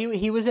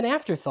 he was an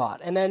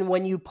afterthought. And then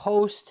when you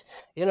post,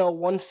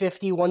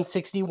 150,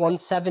 160,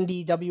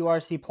 170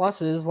 WRC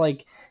pluses,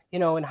 like,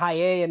 in high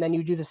A, and then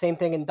you do the same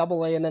thing in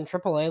double A and then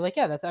triple A, like,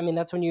 that's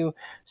when you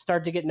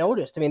start to get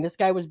noticed. I mean, this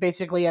guy was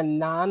basically a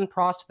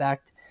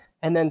non-prospect,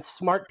 and then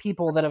smart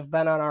people that have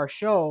been on our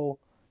show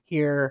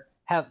here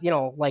have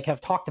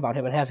talked about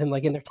him and have him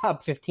like in their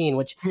top 15,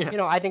 which,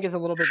 I think is a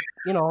little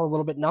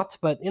bit nuts,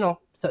 but,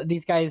 so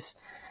these guys,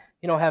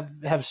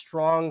 have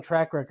strong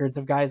track records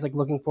of guys like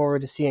looking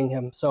forward to seeing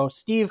him. So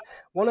Steve,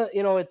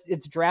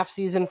 it's draft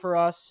season for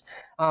us.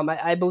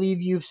 I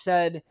believe you've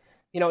said,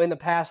 in the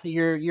past that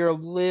you're a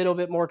little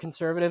bit more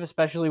conservative,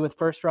 especially with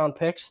first round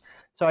picks.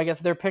 So I guess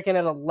they're picking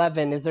at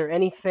 11. Is there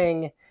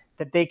anything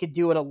that they could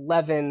do at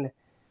 11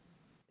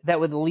 that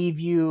would leave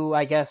you,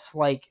 I guess,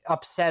 like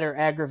upset or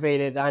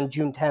aggravated on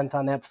June 10th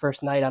on that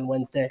first night on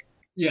Wednesday?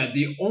 Yeah,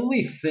 the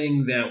only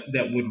thing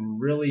that would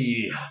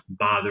really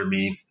bother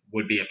me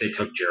would be if they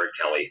took Jared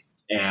Kelly.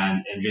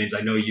 And James,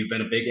 I know you've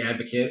been a big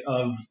advocate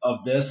of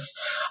this.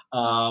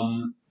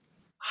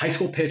 High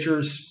school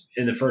pitchers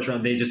in the first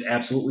round, they just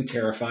absolutely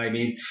terrify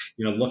me.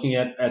 Looking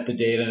at the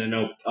data, and I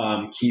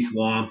know Keith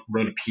Law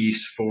wrote a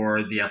piece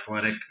for The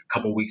Athletic a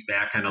couple weeks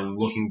back, kind of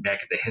looking back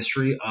at the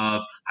history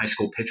of high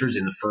school pitchers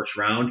in the first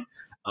round.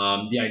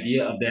 The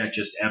idea of that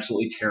just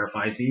absolutely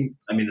terrifies me.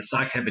 I mean, the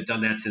Sox haven't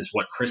done that since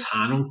Chris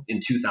Hanel in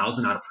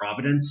 2000 out of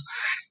Providence.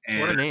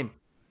 And, what a name.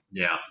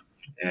 Yeah.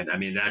 And I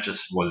mean, that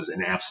just was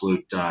an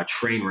absolute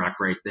train wreck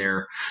right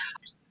there.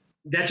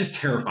 That just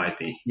terrified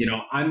me.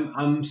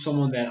 I'm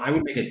someone that I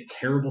would make a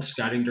terrible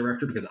scouting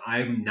director because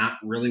I'm not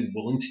really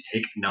willing to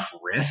take enough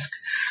risk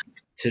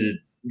to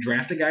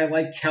draft a guy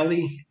like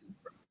Kelly,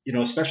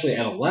 especially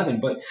at 11.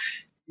 But,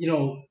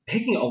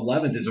 picking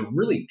 11th is a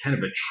really kind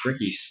of a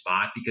tricky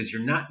spot because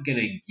you're not going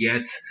to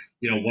get,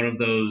 one of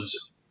those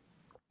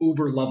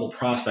uber level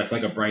prospects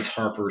like a Bryce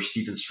Harper,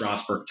 Stephen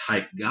Strasburg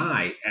type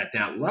guy at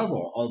that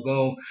level.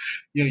 Although,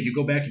 you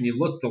go back and you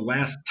look the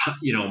last time,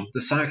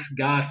 the Sox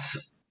got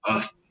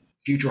a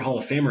future Hall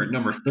of Famer at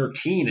number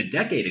 13 a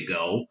decade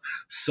ago.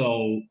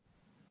 So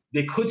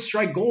they could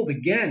strike gold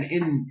again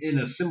in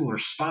a similar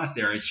spot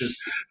there. It's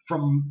just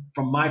from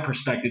my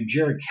perspective,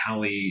 Jared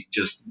Kelly,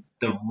 just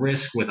the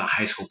risk with a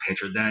high school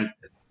pitcher,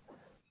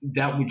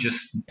 that would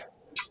just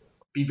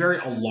be very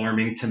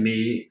alarming to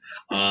me.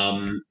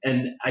 And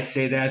I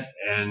say that,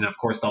 and of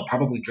course they'll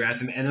probably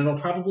draft him and it'll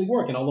probably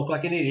work and I'll look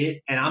like an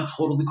idiot and I'm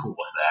totally cool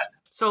with that.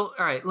 So,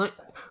 all right,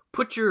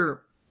 put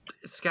your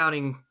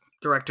scouting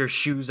director's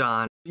shoes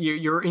on.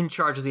 You're in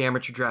charge of the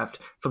amateur draft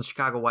for the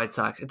Chicago White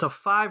Sox. It's a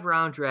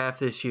 5-round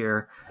draft this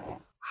year.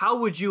 How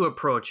would you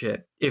approach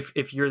it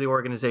if you're the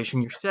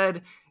organization? You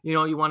said,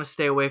 you want to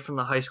stay away from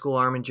the high school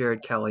arm and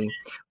Jared Kelly.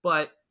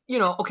 But,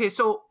 okay,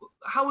 so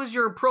how is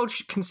your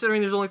approach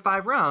considering there's only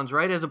 5 rounds,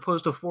 right, as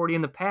opposed to 40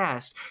 in the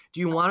past?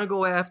 Do you want to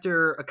go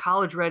after a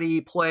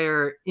college-ready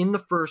player in the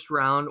first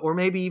round or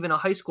maybe even a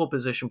high school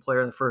position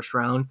player in the first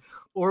round?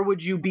 Or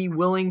would you be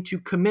willing to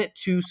commit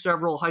to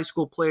several high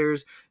school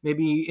players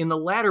maybe in the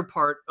latter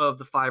part of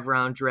the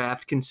 5-round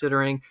draft,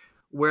 considering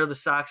where the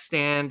Sox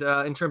stand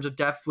in terms of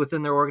depth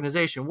within their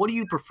organization? What do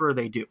you prefer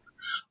they do?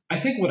 I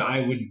think what I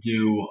would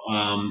do,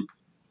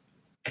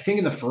 I think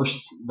in the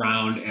first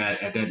round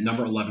at that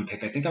number 11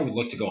 pick, I think I would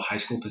look to go high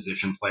school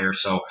position player.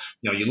 So,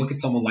 you look at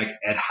someone like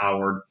Ed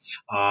Howard,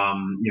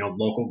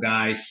 local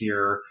guy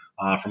here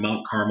from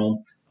Mount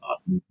Carmel,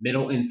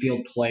 middle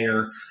infield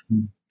player.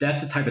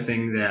 That's the type of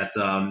thing that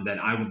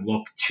I would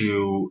look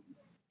to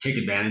take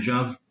advantage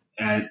of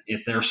at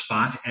their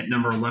spot at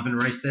number 11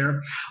 right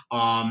there.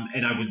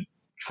 And I would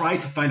try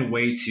to find a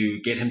way to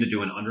get him to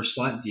do an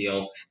underslot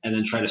deal and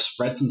then try to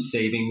spread some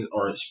savings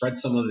or spread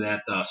some of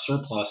that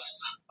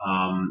surplus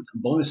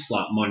bonus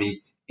slot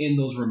money in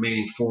those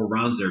remaining 4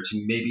 rounds there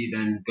to maybe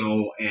then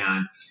go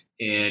and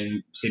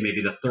in, say,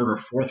 maybe the 3rd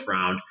or 4th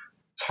round,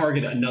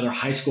 target another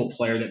high school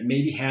player that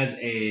maybe has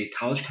a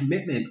college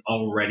commitment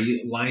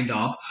already lined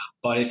up,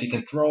 but if you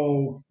can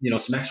throw,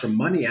 some extra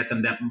money at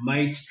them, that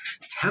might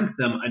tempt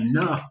them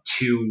enough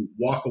to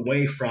walk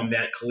away from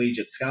that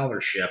collegiate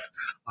scholarship.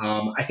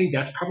 I think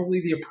that's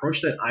probably the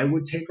approach that I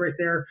would take right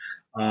there.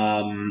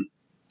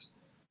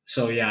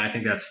 So yeah, I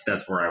think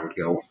that's where I would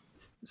go.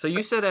 So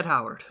you said Ed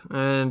Howard,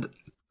 and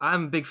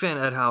I'm a big fan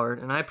of Ed Howard,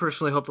 and I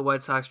personally hope the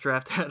White Sox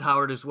draft Ed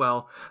Howard as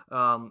well.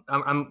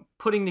 I'm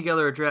putting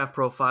together a draft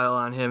profile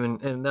on him,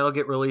 and that'll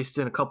get released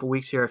in a couple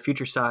weeks here at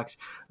Future Sox.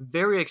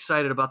 Very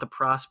excited about the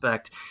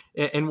prospect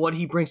and what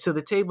he brings to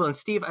the table. And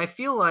Steve, I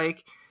feel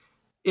like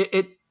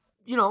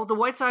the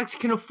White Sox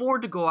can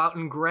afford to go out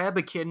and grab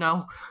a kid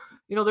now.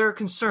 There are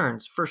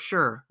concerns for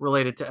sure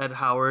related to Ed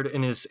Howard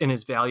and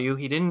his value.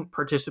 He didn't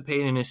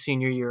participate in his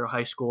senior year of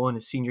high school and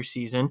his senior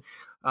season.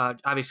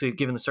 Obviously,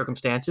 given the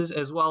circumstances,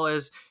 as well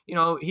as,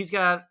 he's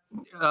got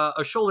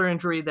a shoulder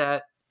injury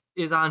that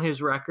is on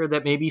his record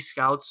that maybe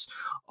scouts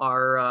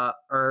are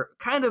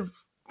kind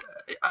of,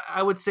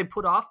 I would say,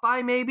 put off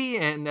by maybe,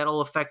 and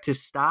that'll affect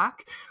his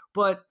stock.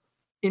 But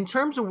in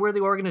terms of where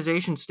the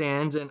organization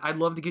stands, and I'd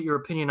love to get your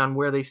opinion on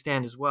where they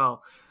stand as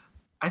well,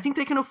 I think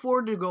they can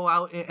afford to go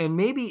out and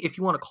maybe, if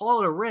you want to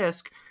call it a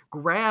risk,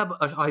 grab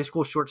a high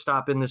school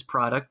shortstop in this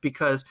product,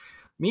 because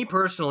me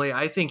personally,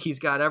 I think he's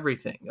got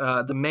everything.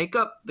 The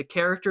makeup, the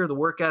character, the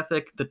work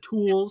ethic, the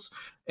tools,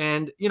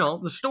 and,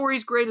 the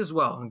story's great as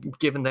well,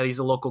 given that he's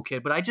a local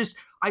kid. But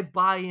I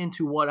buy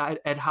into what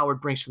Ed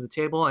Howard brings to the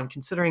table, and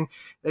considering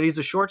that he's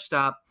a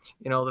shortstop,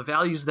 the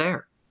value's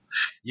there.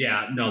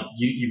 Yeah, no,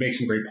 you make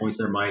some great points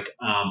there, Mike.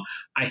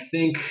 I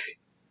think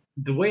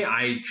the way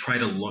I try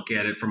to look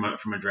at it from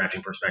a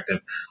drafting perspective,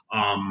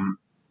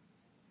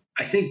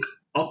 I think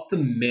up the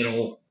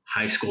middle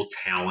high school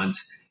talent,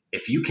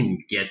 if you can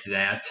get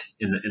that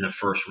in the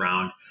first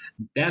round,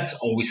 that's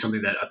always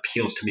something that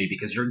appeals to me,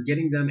 because you're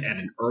getting them at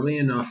an early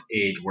enough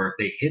age where if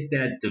they hit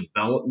that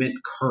development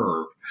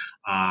curve,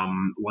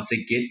 once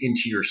they get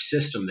into your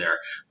system there,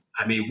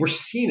 I mean, we're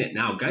seeing it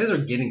now. Guys are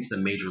getting to the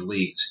major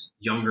leagues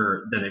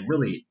younger than they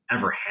really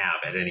ever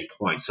have at any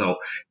point. So,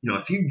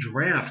 if you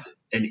draft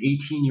an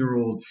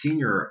 18-year-old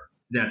senior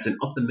that's an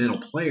up-the-middle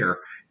player,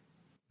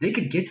 they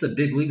could get to the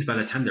big leagues by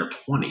the time they're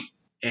 20.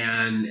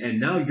 And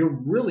now you're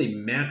really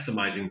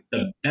maximizing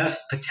the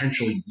best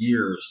potential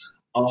years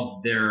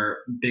of their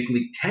big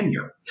league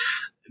tenure,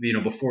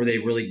 before they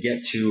really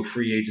get to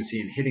free agency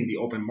and hitting the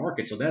open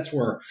market. So that's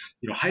where,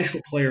 high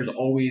school players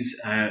always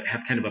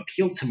have kind of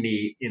appealed to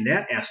me in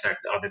that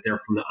aspect of it there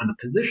on the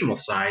positional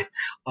side.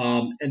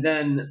 And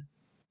then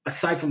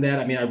aside from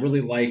that, I mean, I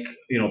really like,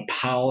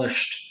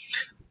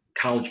 polished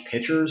college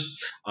pitchers.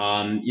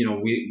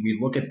 We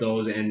look at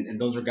those,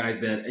 and those are guys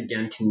that,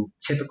 again, can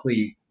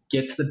typically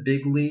get to the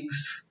big leagues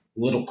a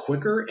little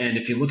quicker. And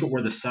if you look at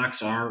where the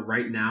Sox are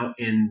right now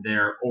in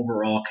their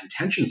overall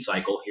contention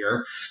cycle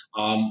here,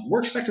 we're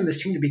expecting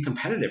this team to be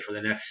competitive for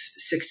the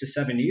next 6 to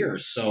 7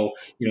 years. So,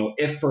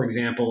 if, for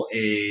example,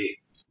 a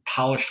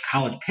polished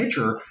college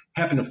pitcher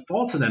happened to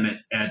fall to them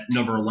at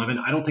number 11,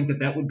 I don't think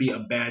that would be a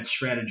bad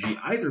strategy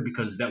either,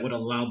 because that would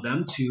allow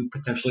them to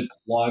potentially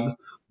plug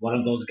one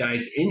of those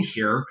guys in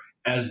here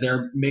as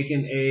they're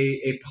making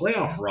a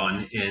playoff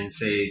run in,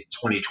 say,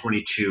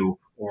 2022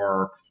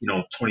 or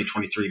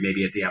 2023,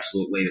 maybe at the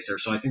absolute latest there.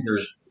 So I think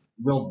there's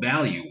real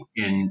value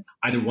in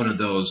either one of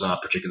those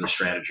particular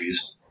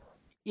strategies.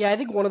 Yeah, I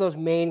think one of those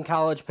main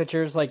college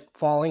pitchers, like,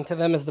 falling to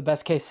them is the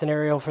best case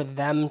scenario for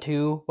them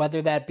too.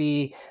 Whether that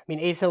be,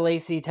 Asa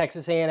Lacy,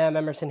 Texas A&M,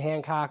 Emerson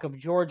Hancock of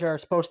Georgia are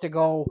supposed to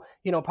go,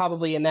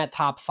 probably in that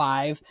top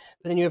 5.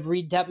 But then you have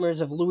Reed Detmers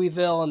of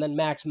Louisville, and then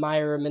Max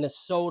Meyer of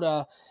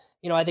Minnesota.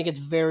 I think it's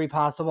very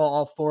possible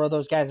all 4 of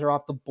those guys are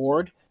off the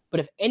board. But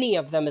if any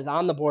of them is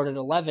on the board at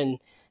 11,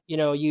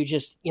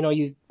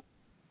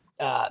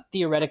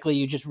 theoretically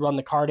you just run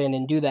the card in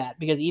and do that,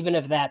 because even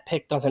if that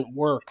pick doesn't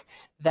work,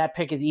 that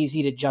pick is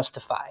easy to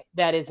justify.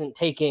 That isn't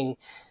taking,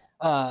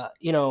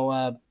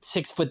 6'3",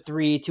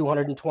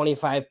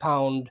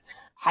 225-pound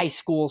high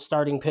school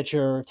starting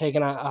pitcher, or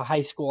taking a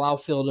high school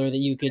outfielder that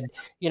you could,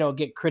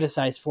 get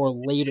criticized for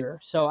later.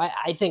 So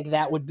I think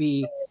that would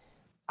be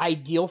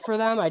ideal for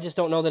them. I just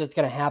don't know that it's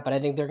going to happen. I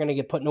think they're going to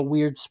get put in a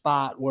weird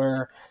spot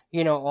where,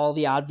 all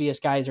the obvious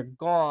guys are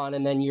gone,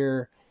 and then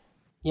you're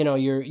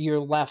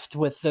left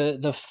with the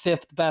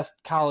 5th best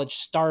college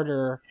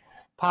starter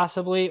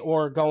possibly,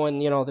 or going,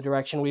 the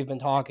direction we've been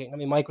talking.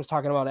 Mike was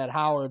talking about Ed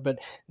Howard, but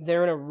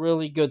they're in a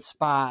really good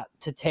spot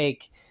to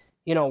take,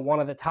 one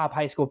of the top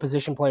high school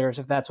position players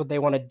if that's what they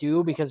want to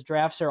do, because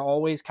drafts are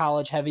always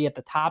college heavy at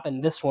the top,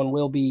 and this one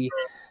will be,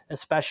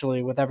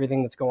 especially with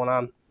everything that's going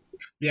on.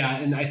 Yeah,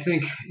 and I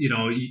think,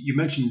 you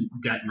mentioned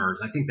Detmers.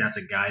 I think that's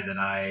a guy that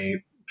I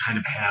kind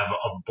of have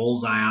a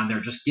bullseye on there,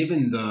 just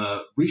given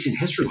the recent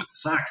history with the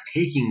Sox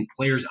taking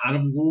players out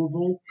of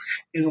Louisville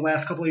in the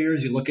last couple of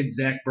years. You look at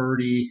Zach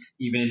Birdie,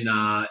 even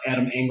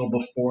Adam Engel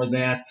before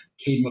that,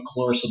 Cade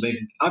McClure. So they've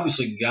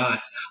obviously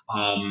got,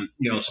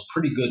 some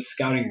pretty good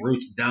scouting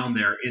roots down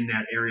there in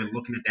that area,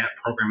 looking at that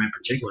program in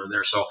particular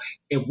there. So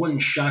it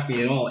wouldn't shock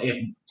me at all if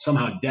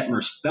somehow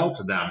Detmers fell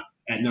to them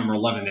at number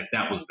 11 if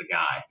that was the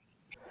guy.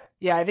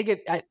 Yeah, I think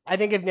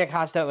if Nick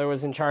Hostetler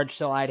was in charge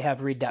still, I'd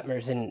have Reed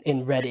Detmers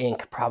in red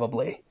ink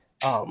probably.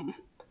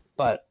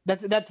 But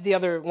that's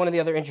one of the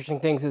other interesting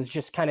things is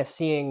just kind of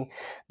seeing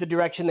the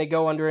direction they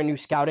go under a new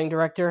scouting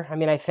director. I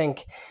mean, I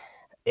think,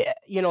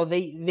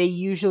 they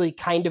usually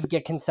kind of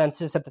get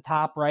consensus at the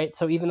top, right?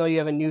 So even though you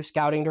have a new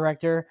scouting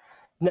director,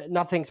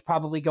 nothing's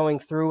probably going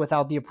through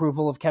without the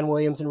approval of Ken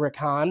Williams and Rick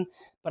Hahn.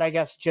 But I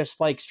guess just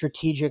like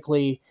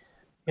strategically,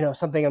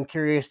 something I'm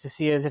curious to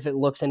see is if it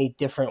looks any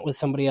different with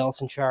somebody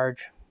else in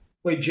charge.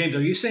 Wait, James,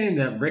 are you saying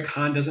that Rick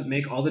Hahn doesn't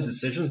make all the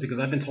decisions? Because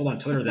I've been told on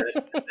Twitter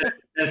that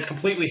that's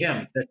completely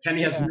him, that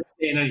Kenny has no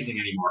say in anything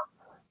anymore.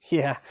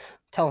 Yeah,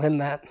 tell him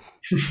that.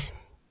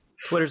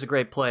 Twitter's a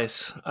great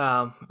place.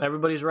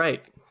 Everybody's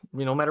right.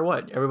 No matter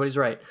what, everybody's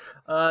right.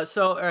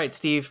 So, all right,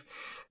 Steve,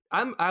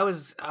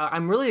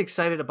 I'm really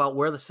excited about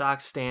where the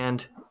Sox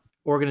stand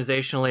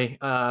organizationally.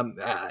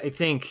 I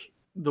think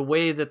the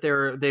way that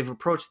they've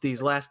approached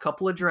these last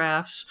couple of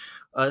drafts,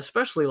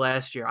 especially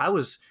last year, I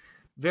was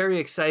very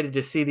excited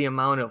to see the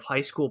amount of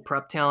high school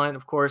prep talent,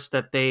 of course,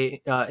 that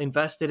they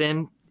invested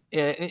in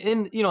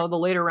the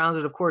later rounds.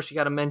 And of course, you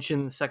got to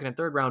mention the second and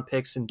third round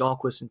picks in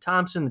Dahlquist and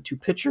Thompson, the two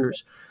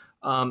pitchers.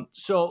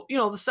 So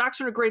the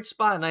Sox are in a great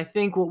spot, and I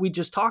think what we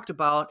just talked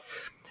about,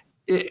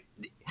 it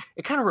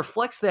kind of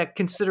reflects that,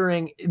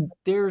 considering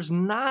there's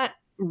not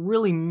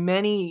really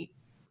many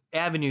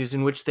avenues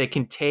in which they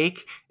can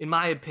take, in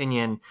my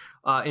opinion,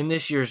 in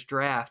this year's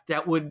draft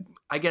that would,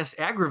 I guess,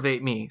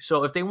 aggravate me.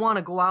 So if they want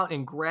to go out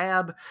and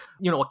grab,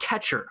 a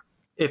catcher,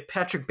 if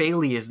Patrick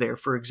Bailey is there,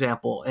 for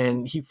example,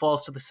 and he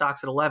falls to the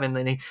Sox at 11,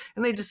 and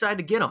they decide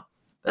to get him,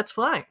 that's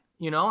fine.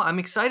 I'm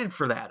excited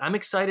for that. I'm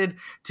excited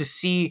to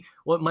see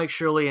what Mike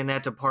Shirley and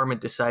that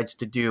department decides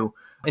to do.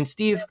 And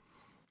Steve,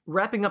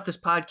 wrapping up this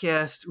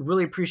podcast,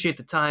 really appreciate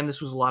the time.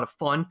 This was a lot of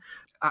fun.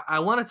 I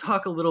want to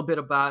talk a little bit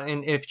about,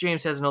 and if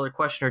James has another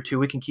question or two,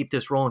 we can keep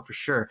this rolling for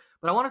sure.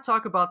 But I want to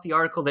talk about the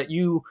article that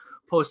you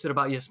posted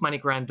about Yasmani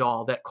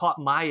Grandal that caught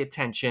my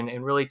attention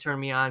and really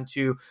turned me on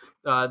to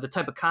the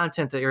type of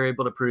content that you're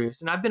able to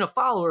produce. And I've been a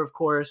follower, of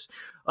course,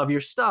 of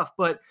your stuff,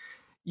 but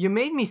you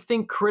made me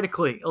think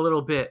critically a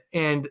little bit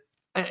and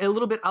a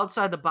little bit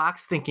outside the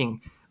box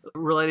thinking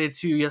related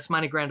to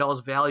Yasmani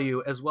Grandal's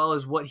value, as well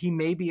as what he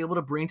may be able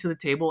to bring to the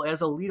table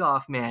as a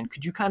leadoff man.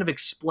 Could you kind of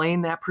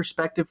explain that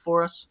perspective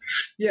for us?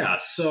 Yeah.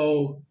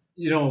 So,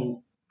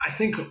 I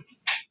think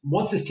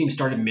once this team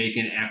started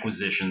making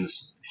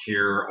acquisitions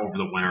here over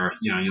the winter,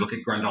 you look at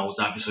Grandal was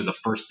obviously the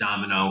first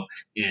domino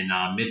in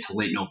mid to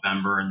late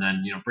November, and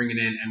then, bringing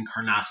in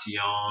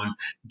Encarnacion,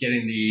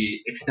 getting the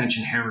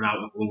extension hammered out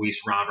with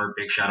Luis Robert.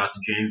 Big shout out to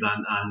James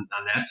on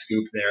that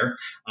scoop there,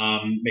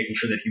 making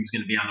sure that he was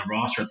going to be on the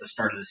roster at the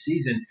start of the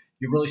season.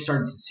 You really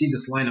started to see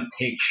this lineup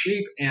take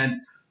shape. And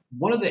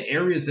one of the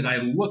areas that I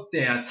looked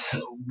at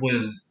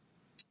was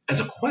as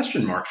a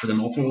question mark for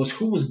them ultimately was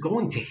who was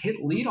going to hit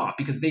leadoff,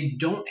 because they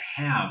don't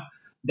have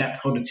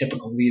that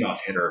prototypical leadoff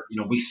hitter.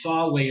 We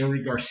saw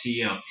Leury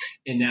Garcia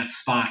in that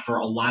spot for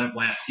a lot of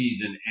last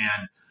season.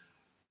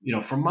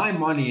 And, for my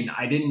money, and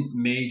I didn't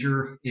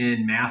major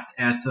in math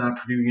at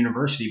Purdue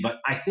University, but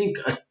I think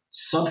a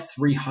sub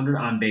 300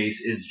 on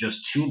base is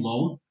just too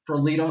low for a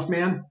leadoff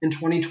man in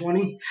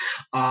 2020.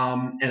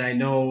 And I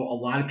know a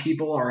lot of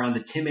people are on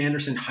the Tim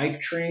Anderson hype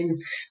train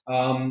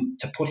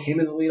to put him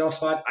in the leadoff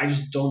spot. I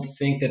just don't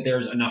think that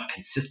there's enough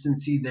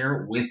consistency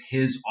there with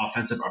his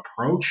offensive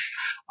approach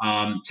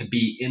to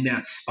be in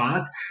that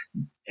spot.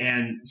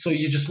 And so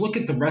you just look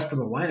at the rest of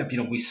the lineup.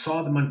 We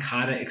saw the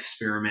Moncada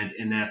experiment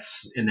in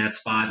that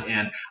spot,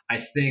 and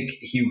I think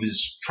he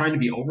was trying to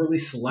be overly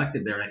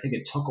selective there. And I think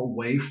it took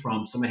away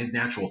from some of his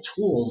natural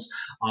tools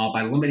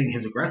by limiting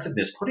his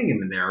aggressiveness, putting him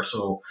in there.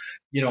 So,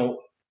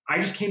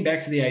 I just came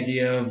back to the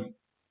idea of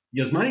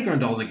Yasmani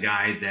Grandal is a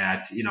guy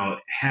that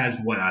has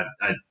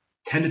a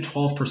 10 to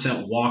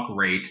 12% walk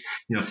rate.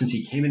 Since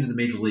he came into the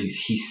major leagues,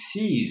 he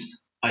sees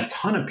a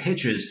ton of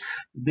pitches.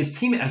 This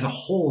team as a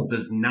whole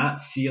does not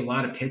see a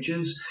lot of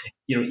pitches.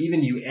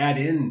 Even you add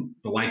in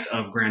the likes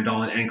of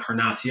Grandal and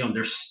Encarnacion,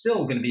 they're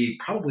still going to be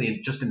probably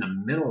just in the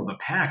middle of the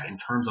pack in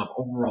terms of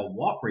overall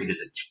walk rate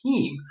as a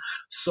team.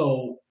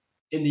 So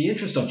in the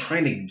interest of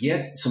trying to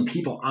get some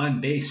people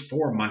on base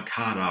for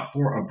Moncada,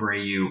 for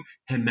Abreu,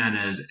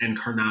 Jimenez,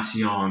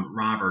 Encarnacion,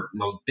 Robert, and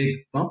those big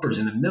thumpers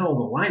in the middle of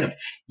the lineup,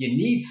 you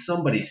need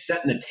somebody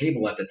setting the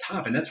table at the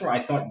top. And that's where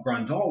I thought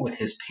Grandal, with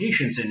his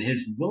patience and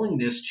his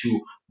willingness to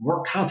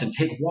work counts and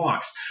take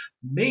walks,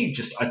 made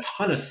just a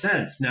ton of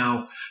sense.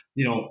 Now,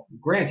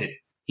 granted,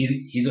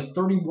 he's a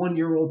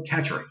 31-year-old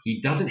catcher. He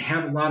doesn't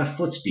have a lot of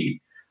foot speed.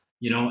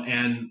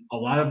 And a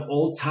lot of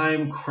old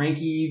time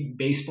cranky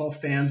baseball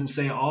fans will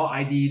say, oh,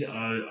 I need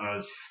a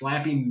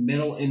slappy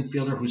middle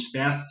infielder who's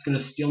fast. It's going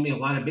to steal me a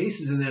lot of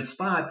bases in that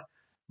spot.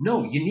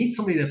 No, you need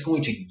somebody that's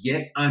going to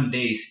get on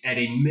base at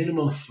a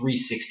minimum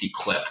 360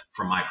 clip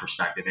from my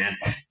perspective. And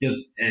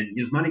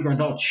Yasmani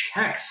Grandal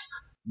checks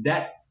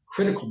that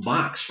critical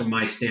box from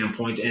my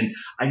standpoint. And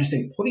I just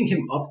think putting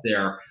him up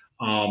there,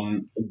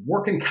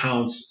 working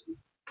counts,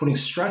 putting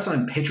stress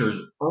on pitchers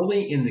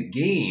early in the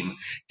game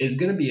is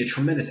going to be a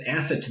tremendous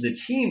asset to the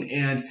team.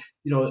 And,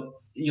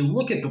 you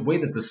look at the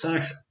way that the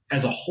Sox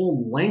as a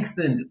whole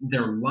lengthened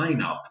their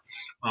lineup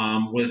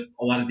with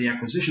a lot of the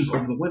acquisitions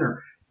over the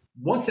winter.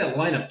 Once that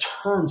lineup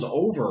turns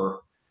over,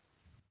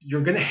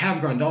 you're going to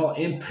have Grandal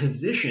in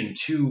position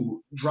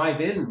to drive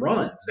in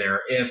runs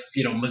there if,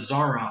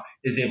 Mazara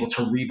is able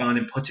to rebound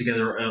and put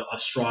together a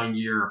strong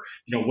year,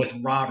 with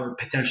Robert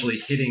potentially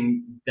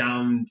hitting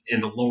down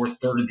in the lower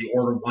third of the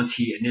order once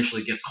he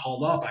initially gets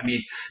called up. I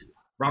mean,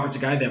 Robert's a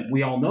guy that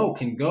we all know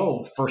can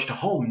go first to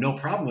home, no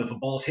problem if a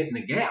ball's hitting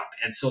the gap.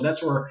 And so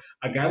that's where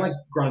a guy like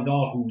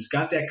Grandal, who's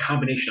got that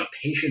combination of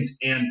patience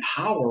and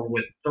power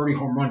with 30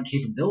 home run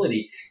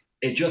capability,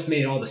 it just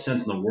made all the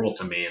sense in the world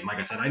to me. And like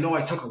I said, I know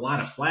I took a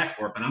lot of flack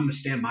for it, but I'm going to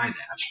stand by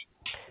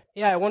that.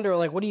 Yeah, I wonder,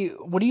 what do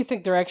you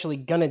think they're actually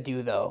gonna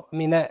do though? I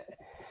mean,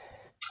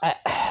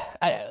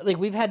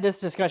 we've had this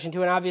discussion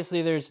too, and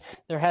obviously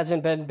there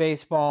hasn't been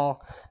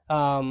baseball.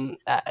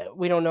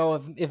 We don't know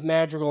if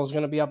Madrigal is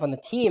going to be up on the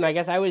team. I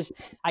guess I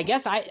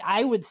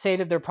would say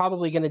that they're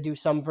probably going to do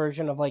some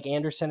version of like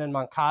Anderson and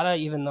Moncada,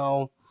 even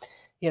though,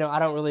 I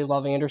don't really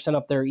love Anderson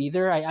up there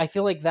either. I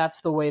feel like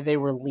that's the way they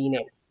were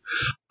leaning.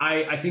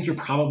 I think you're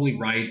probably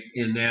right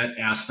in that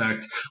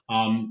aspect.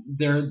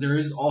 There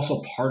is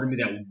also part of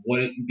me that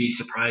wouldn't be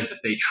surprised if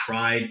they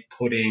tried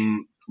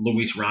putting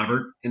Luis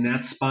Robert in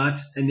that spot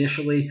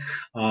initially.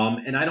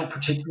 And I don't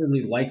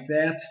particularly like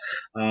that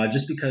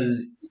just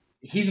because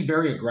he's a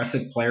very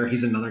aggressive player.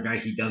 He's another guy.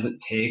 He doesn't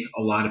take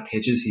a lot of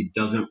pitches. He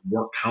doesn't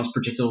work counts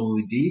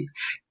particularly deep.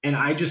 And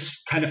I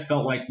just kind of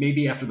felt like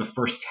maybe after the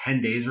first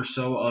 10 days or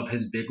so of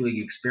his big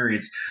league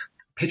experience,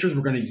 pitchers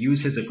were going to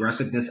use his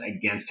aggressiveness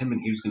against him,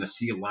 and he was going to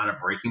see a lot of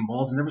breaking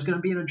balls, and there was going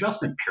to be an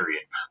adjustment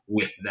period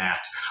with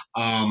that.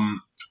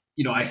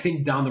 I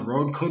think down the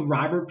road, could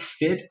Robert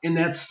fit in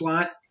that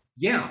slot?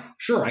 Yeah,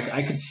 sure,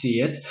 I could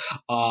see it.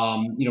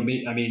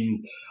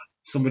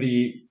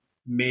 Somebody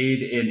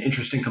made an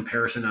interesting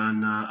comparison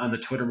on the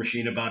Twitter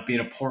machine about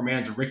being a poor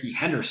man's Ricky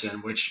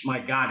Henderson, which, my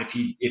God, if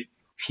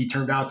he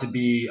turned out to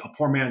be a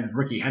poor man's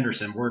Ricky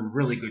Henderson, we're in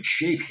really good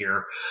shape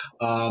here.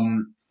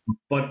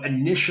 But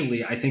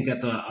initially, I think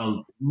that's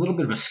a little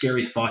bit of a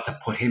scary thought to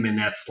put him in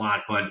that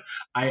slot. But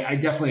I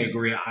definitely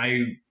agree.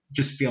 I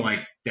just feel like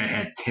that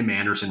had Tim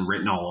Anderson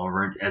written all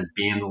over it as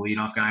being the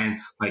leadoff guy. And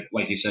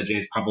like you said,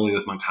 James, probably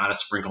with Moncada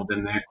sprinkled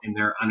in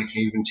there on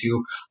occasion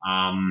too.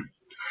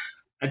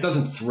 It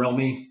doesn't thrill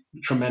me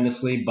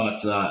tremendously,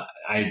 but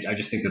I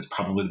just think that's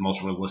probably the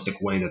most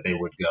realistic way that they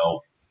would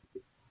go.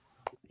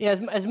 Yeah,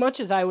 as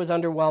much as I was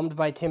underwhelmed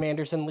by Tim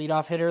Anderson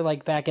leadoff hitter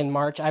like back in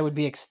March, I would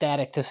be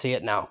ecstatic to see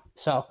it now.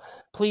 So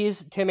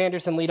please, Tim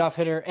Anderson leadoff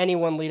hitter,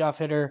 anyone leadoff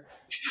hitter,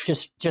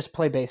 just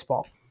play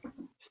baseball.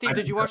 Steve,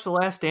 did you watch The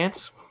Last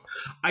Dance?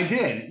 I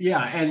did,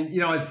 yeah. And,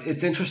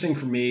 it's interesting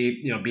for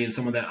me, being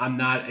someone that I'm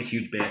not a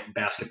huge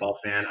basketball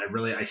fan.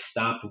 I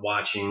stopped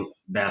watching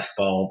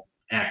basketball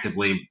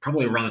actively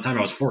probably around the time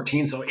I was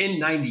 14, so in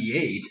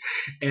 98.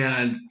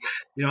 And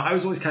I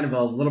was always kind of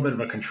a little bit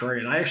of a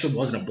contrarian. I actually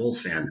wasn't a Bulls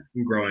fan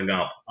growing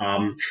up.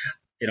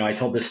 I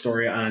told this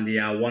story on the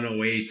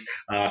 108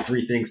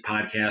 Three Things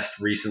podcast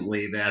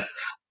recently that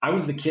I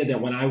was the kid that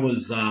when I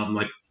was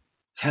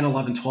 10,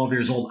 11, 12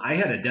 years old, I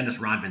had a Dennis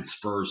Rodman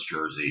Spurs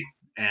jersey.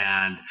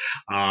 And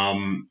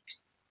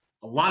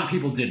a lot of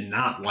people did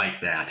not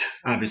like that,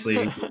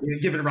 obviously,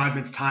 given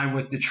Rodman's time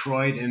with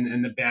Detroit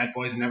and the Bad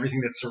Boys and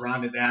everything that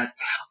surrounded that.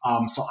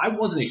 So I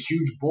wasn't a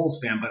huge Bulls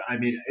fan, but I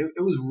mean,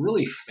 it was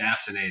really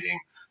fascinating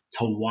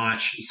to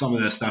watch some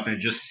of this stuff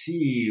and just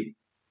see,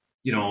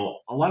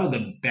 a lot of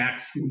the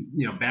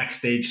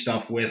backstage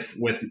stuff with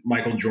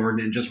Michael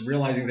Jordan, and just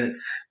realizing that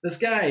this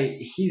guy,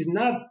 he's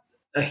not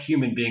a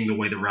human being the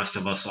way the rest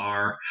of us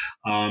are.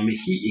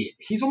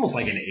 He's almost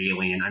like an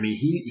alien. I mean,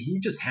 he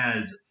just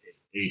has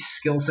a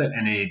skill set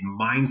and a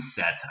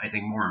mindset, I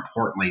think more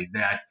importantly,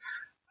 that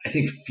I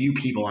think few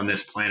people on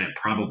this planet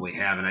probably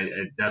have.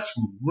 And that's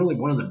really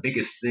one of the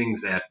biggest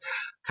things that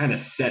kind of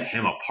set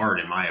him apart,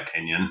 in my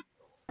opinion.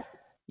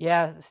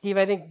 Yeah, Steve,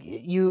 I think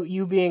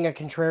you being a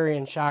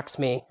contrarian shocks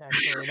me.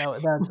 Actually,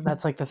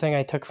 that's like the thing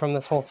I took from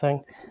this whole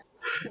thing.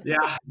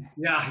 Yeah.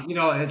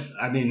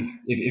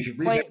 If you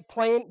read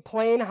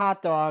plain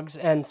hot dogs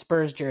and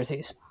Spurs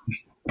jerseys.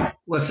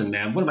 Listen,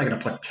 man, what am I going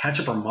to put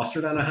ketchup or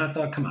mustard on a hot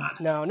dog? Come on.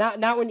 No,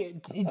 not when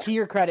you. To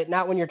your credit,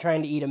 not when you're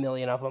trying to eat a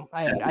million of them.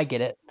 I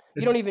get it.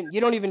 You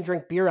don't even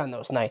drink beer on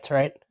those nights,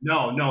 right?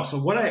 No. So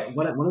one of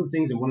the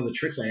things and one of the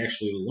tricks I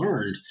actually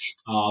learned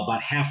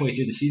about halfway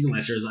through the season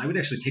last year is I would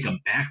actually take a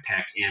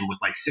backpack in with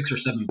like 6 or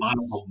 7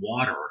 bottles of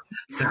water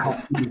to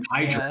help me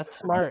hydrate. Yeah, that's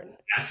smart.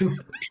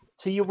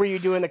 So were you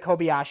doing the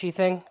Kobayashi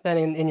thing then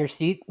in your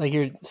seat? Like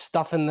you're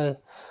stuffing the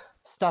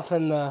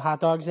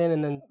hot dogs in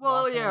and then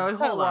hold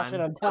wash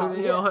it on. top.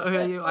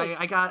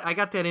 I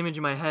got that image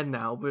in my head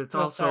now, but it's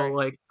also sorry.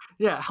 like,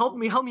 help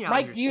me out.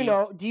 Mike,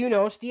 here, do you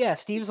know? Yeah,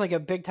 Steve's like a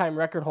big time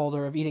record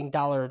holder of eating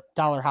dollar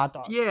hot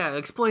dogs. Yeah,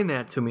 explain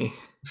that to me.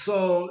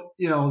 So,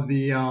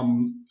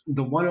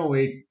 the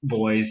 108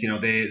 boys,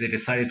 they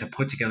decided to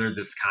put together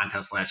this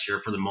contest last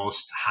year for the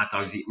most hot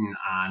dogs eaten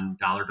on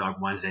Dollar Dog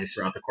Wednesdays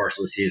throughout the course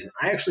of the season.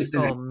 I actually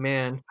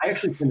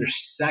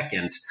finished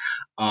second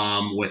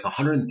with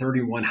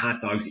 131 hot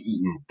dogs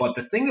eaten. But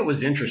the thing that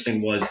was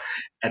interesting was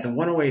at the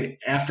 108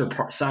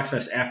 Sox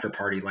Fest after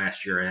party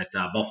last year at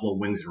Buffalo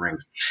Wings and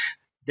Rings,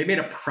 they made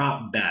a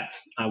prop bet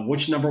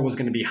which number was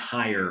going to be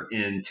higher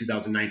in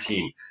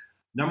 2019.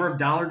 Number of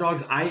Dollar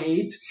Dogs I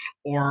ate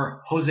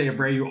or Jose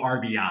Abreu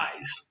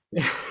RBIs.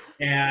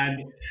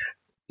 And,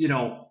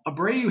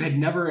 Abreu had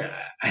never,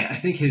 I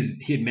think he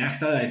had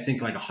maxed out, I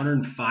think like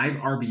 105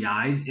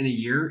 RBIs in a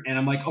year. And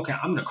I'm like, okay,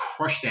 I'm going to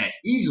crush that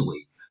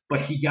easily. But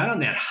he got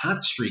on that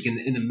hot streak in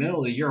the middle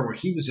of the year where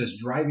he was just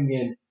driving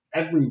in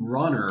every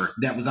runner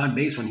that was on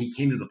base when he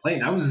came to the plate.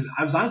 And I was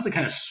honestly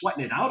kind of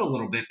sweating it out a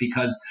little bit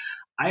because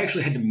I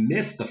actually had to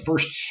miss the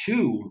first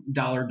 2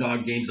 Dollar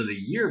Dog games of the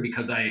year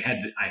because I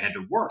had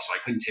to work, so I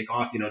couldn't take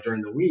off,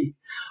 during the week.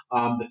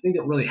 The thing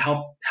that really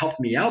helped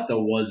me out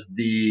though was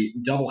the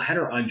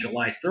doubleheader on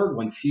July 3rd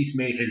when Cease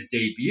made his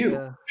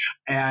debut,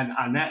 and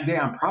on that day,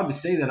 I'm proud to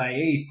say that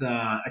I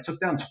took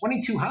down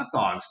 22 hot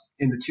dogs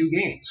in the 2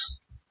 games.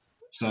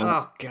 So,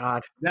 oh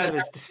God, that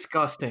is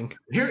disgusting.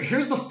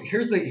 Here's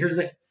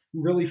the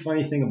really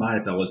funny thing about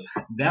it though was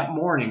that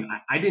morning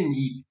I didn't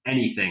eat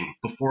anything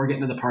before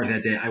getting to the park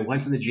that day. I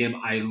went to the gym.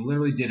 I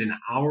literally did an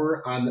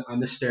hour on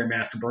the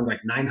Stairmaster, burned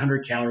like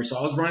 900 calories. So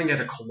I was running at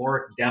a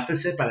caloric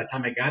deficit by the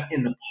time I got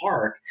in the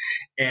park,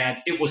 and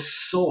it was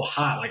so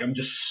hot. Like I'm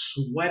just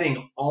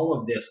sweating all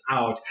of this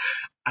out.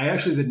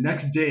 The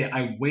next day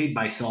I weighed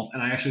myself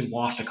and I actually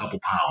lost a couple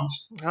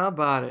pounds. How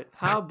about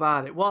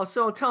it? Well,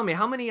 so tell me,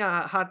 how many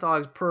hot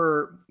dogs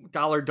per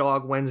Dollar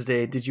Dog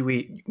Wednesday did you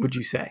eat, would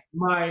you say?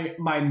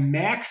 My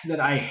max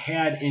that I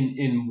had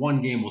in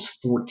one game was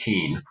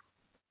 14.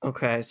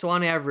 Okay, so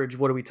on average,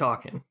 what are we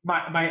talking?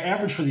 My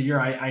average for the year,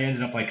 I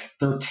ended up like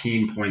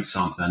 13 point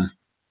something.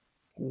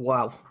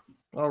 Wow.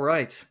 All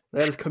right.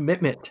 That is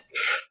commitment.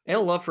 And a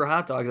love for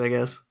hot dogs, I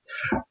guess.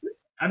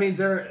 I mean,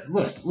 they're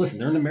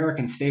an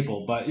American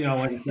staple, but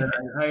like I said,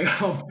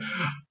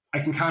 I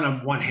can count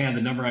on one hand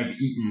the number I've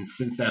eaten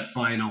since that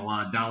final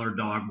Dollar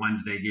Dog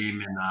Wednesday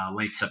game in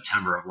late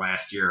September of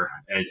last year.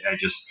 I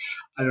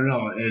don't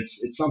know.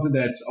 It's something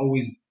that's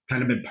always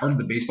kind of been part of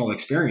the baseball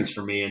experience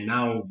for me, and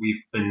now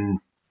we've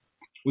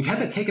had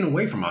that taken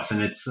away from us,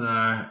 and it's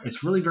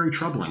really very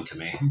troubling to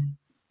me.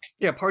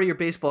 Yeah, part of your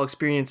baseball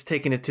experience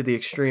taking it to the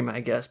extreme, I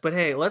guess. But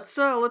hey, let's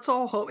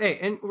all hope. Hey,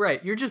 and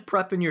right, you're just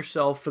prepping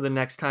yourself for the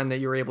next time that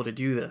you're able to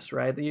do this,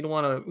 right? You don't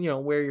want to,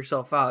 wear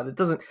yourself out. You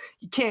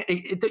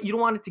don't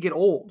want it to get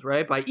old,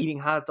 right? By eating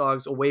hot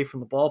dogs away from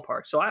the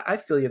ballpark. So I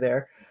feel you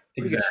there.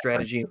 Pretty good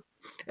strategy.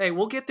 Hey,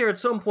 we'll get there at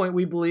some point.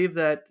 We believe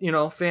that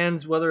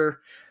fans, whether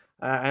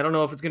I don't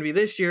know if it's going to be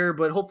this year,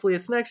 but hopefully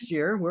it's next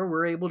year where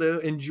we're able to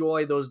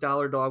enjoy those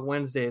Dollar Dog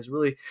Wednesdays,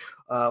 really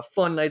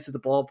fun nights at the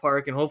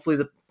ballpark, and hopefully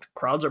the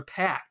crowds are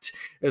packed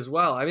as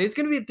well. I mean, it's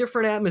going to be a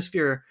different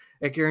atmosphere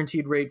at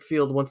Guaranteed Rate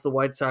Field once the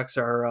White Sox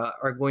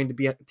are going to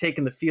be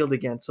taking the field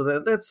again. So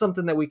that's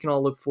something that we can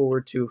all look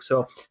forward to.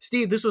 So,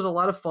 Steve, this was a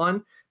lot of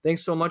fun.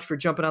 Thanks so much for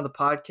jumping on the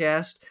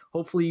podcast.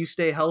 Hopefully you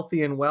stay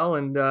healthy and well.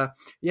 And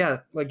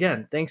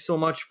again, thanks so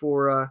much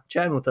for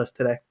chatting with us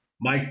today.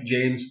 Mike,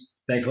 James,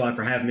 thanks a lot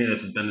for having me.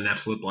 This has been an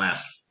absolute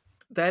blast.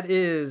 That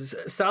is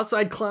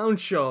Southside Clown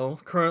Show,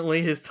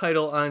 currently his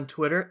title on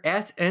Twitter,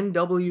 at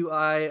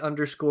NWI_Steve.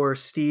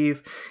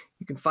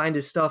 You can find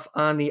his stuff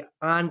on the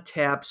On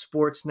Tap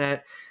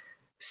Sportsnet.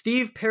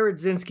 Steve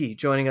Paradzinski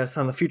joining us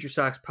on the Future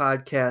Sox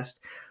podcast.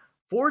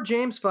 For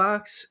James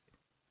Fox,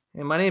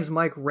 and my name's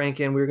Mike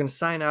Rankin. We're going to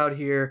sign out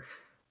here.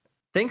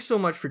 Thanks so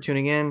much for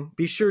tuning in.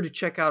 Be sure to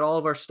check out all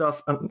of our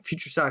stuff on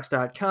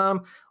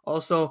FutureSox.com.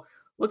 Also,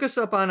 look us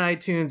up on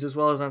iTunes as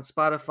well as on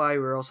Spotify.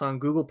 We're also on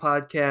Google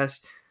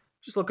Podcasts.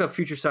 Just look up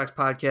Future Sox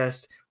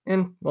Podcast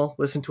and,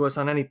 listen to us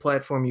on any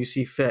platform you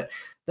see fit.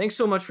 Thanks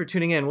so much for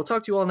tuning in. We'll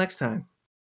talk to you all next time.